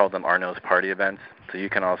 like we call them Arno's party events. So you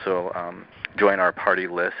can also join our party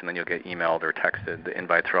list, and then you'll get emailed or texted the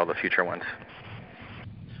invites for all the future ones.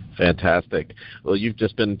 Fantastic. Well, you've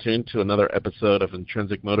just been tuned to another episode of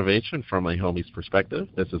Intrinsic Motivation from a Homie's Perspective.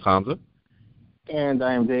 This is Hamza. And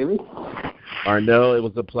I am David. Arno, it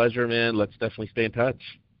was a pleasure, man. Let's definitely stay in touch.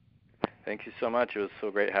 Thank you so much. It was so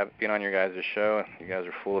great being on your guys' show. You guys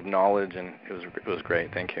are full of knowledge, and it was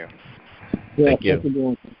great. Thank you. Yeah, Thank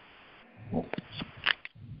you.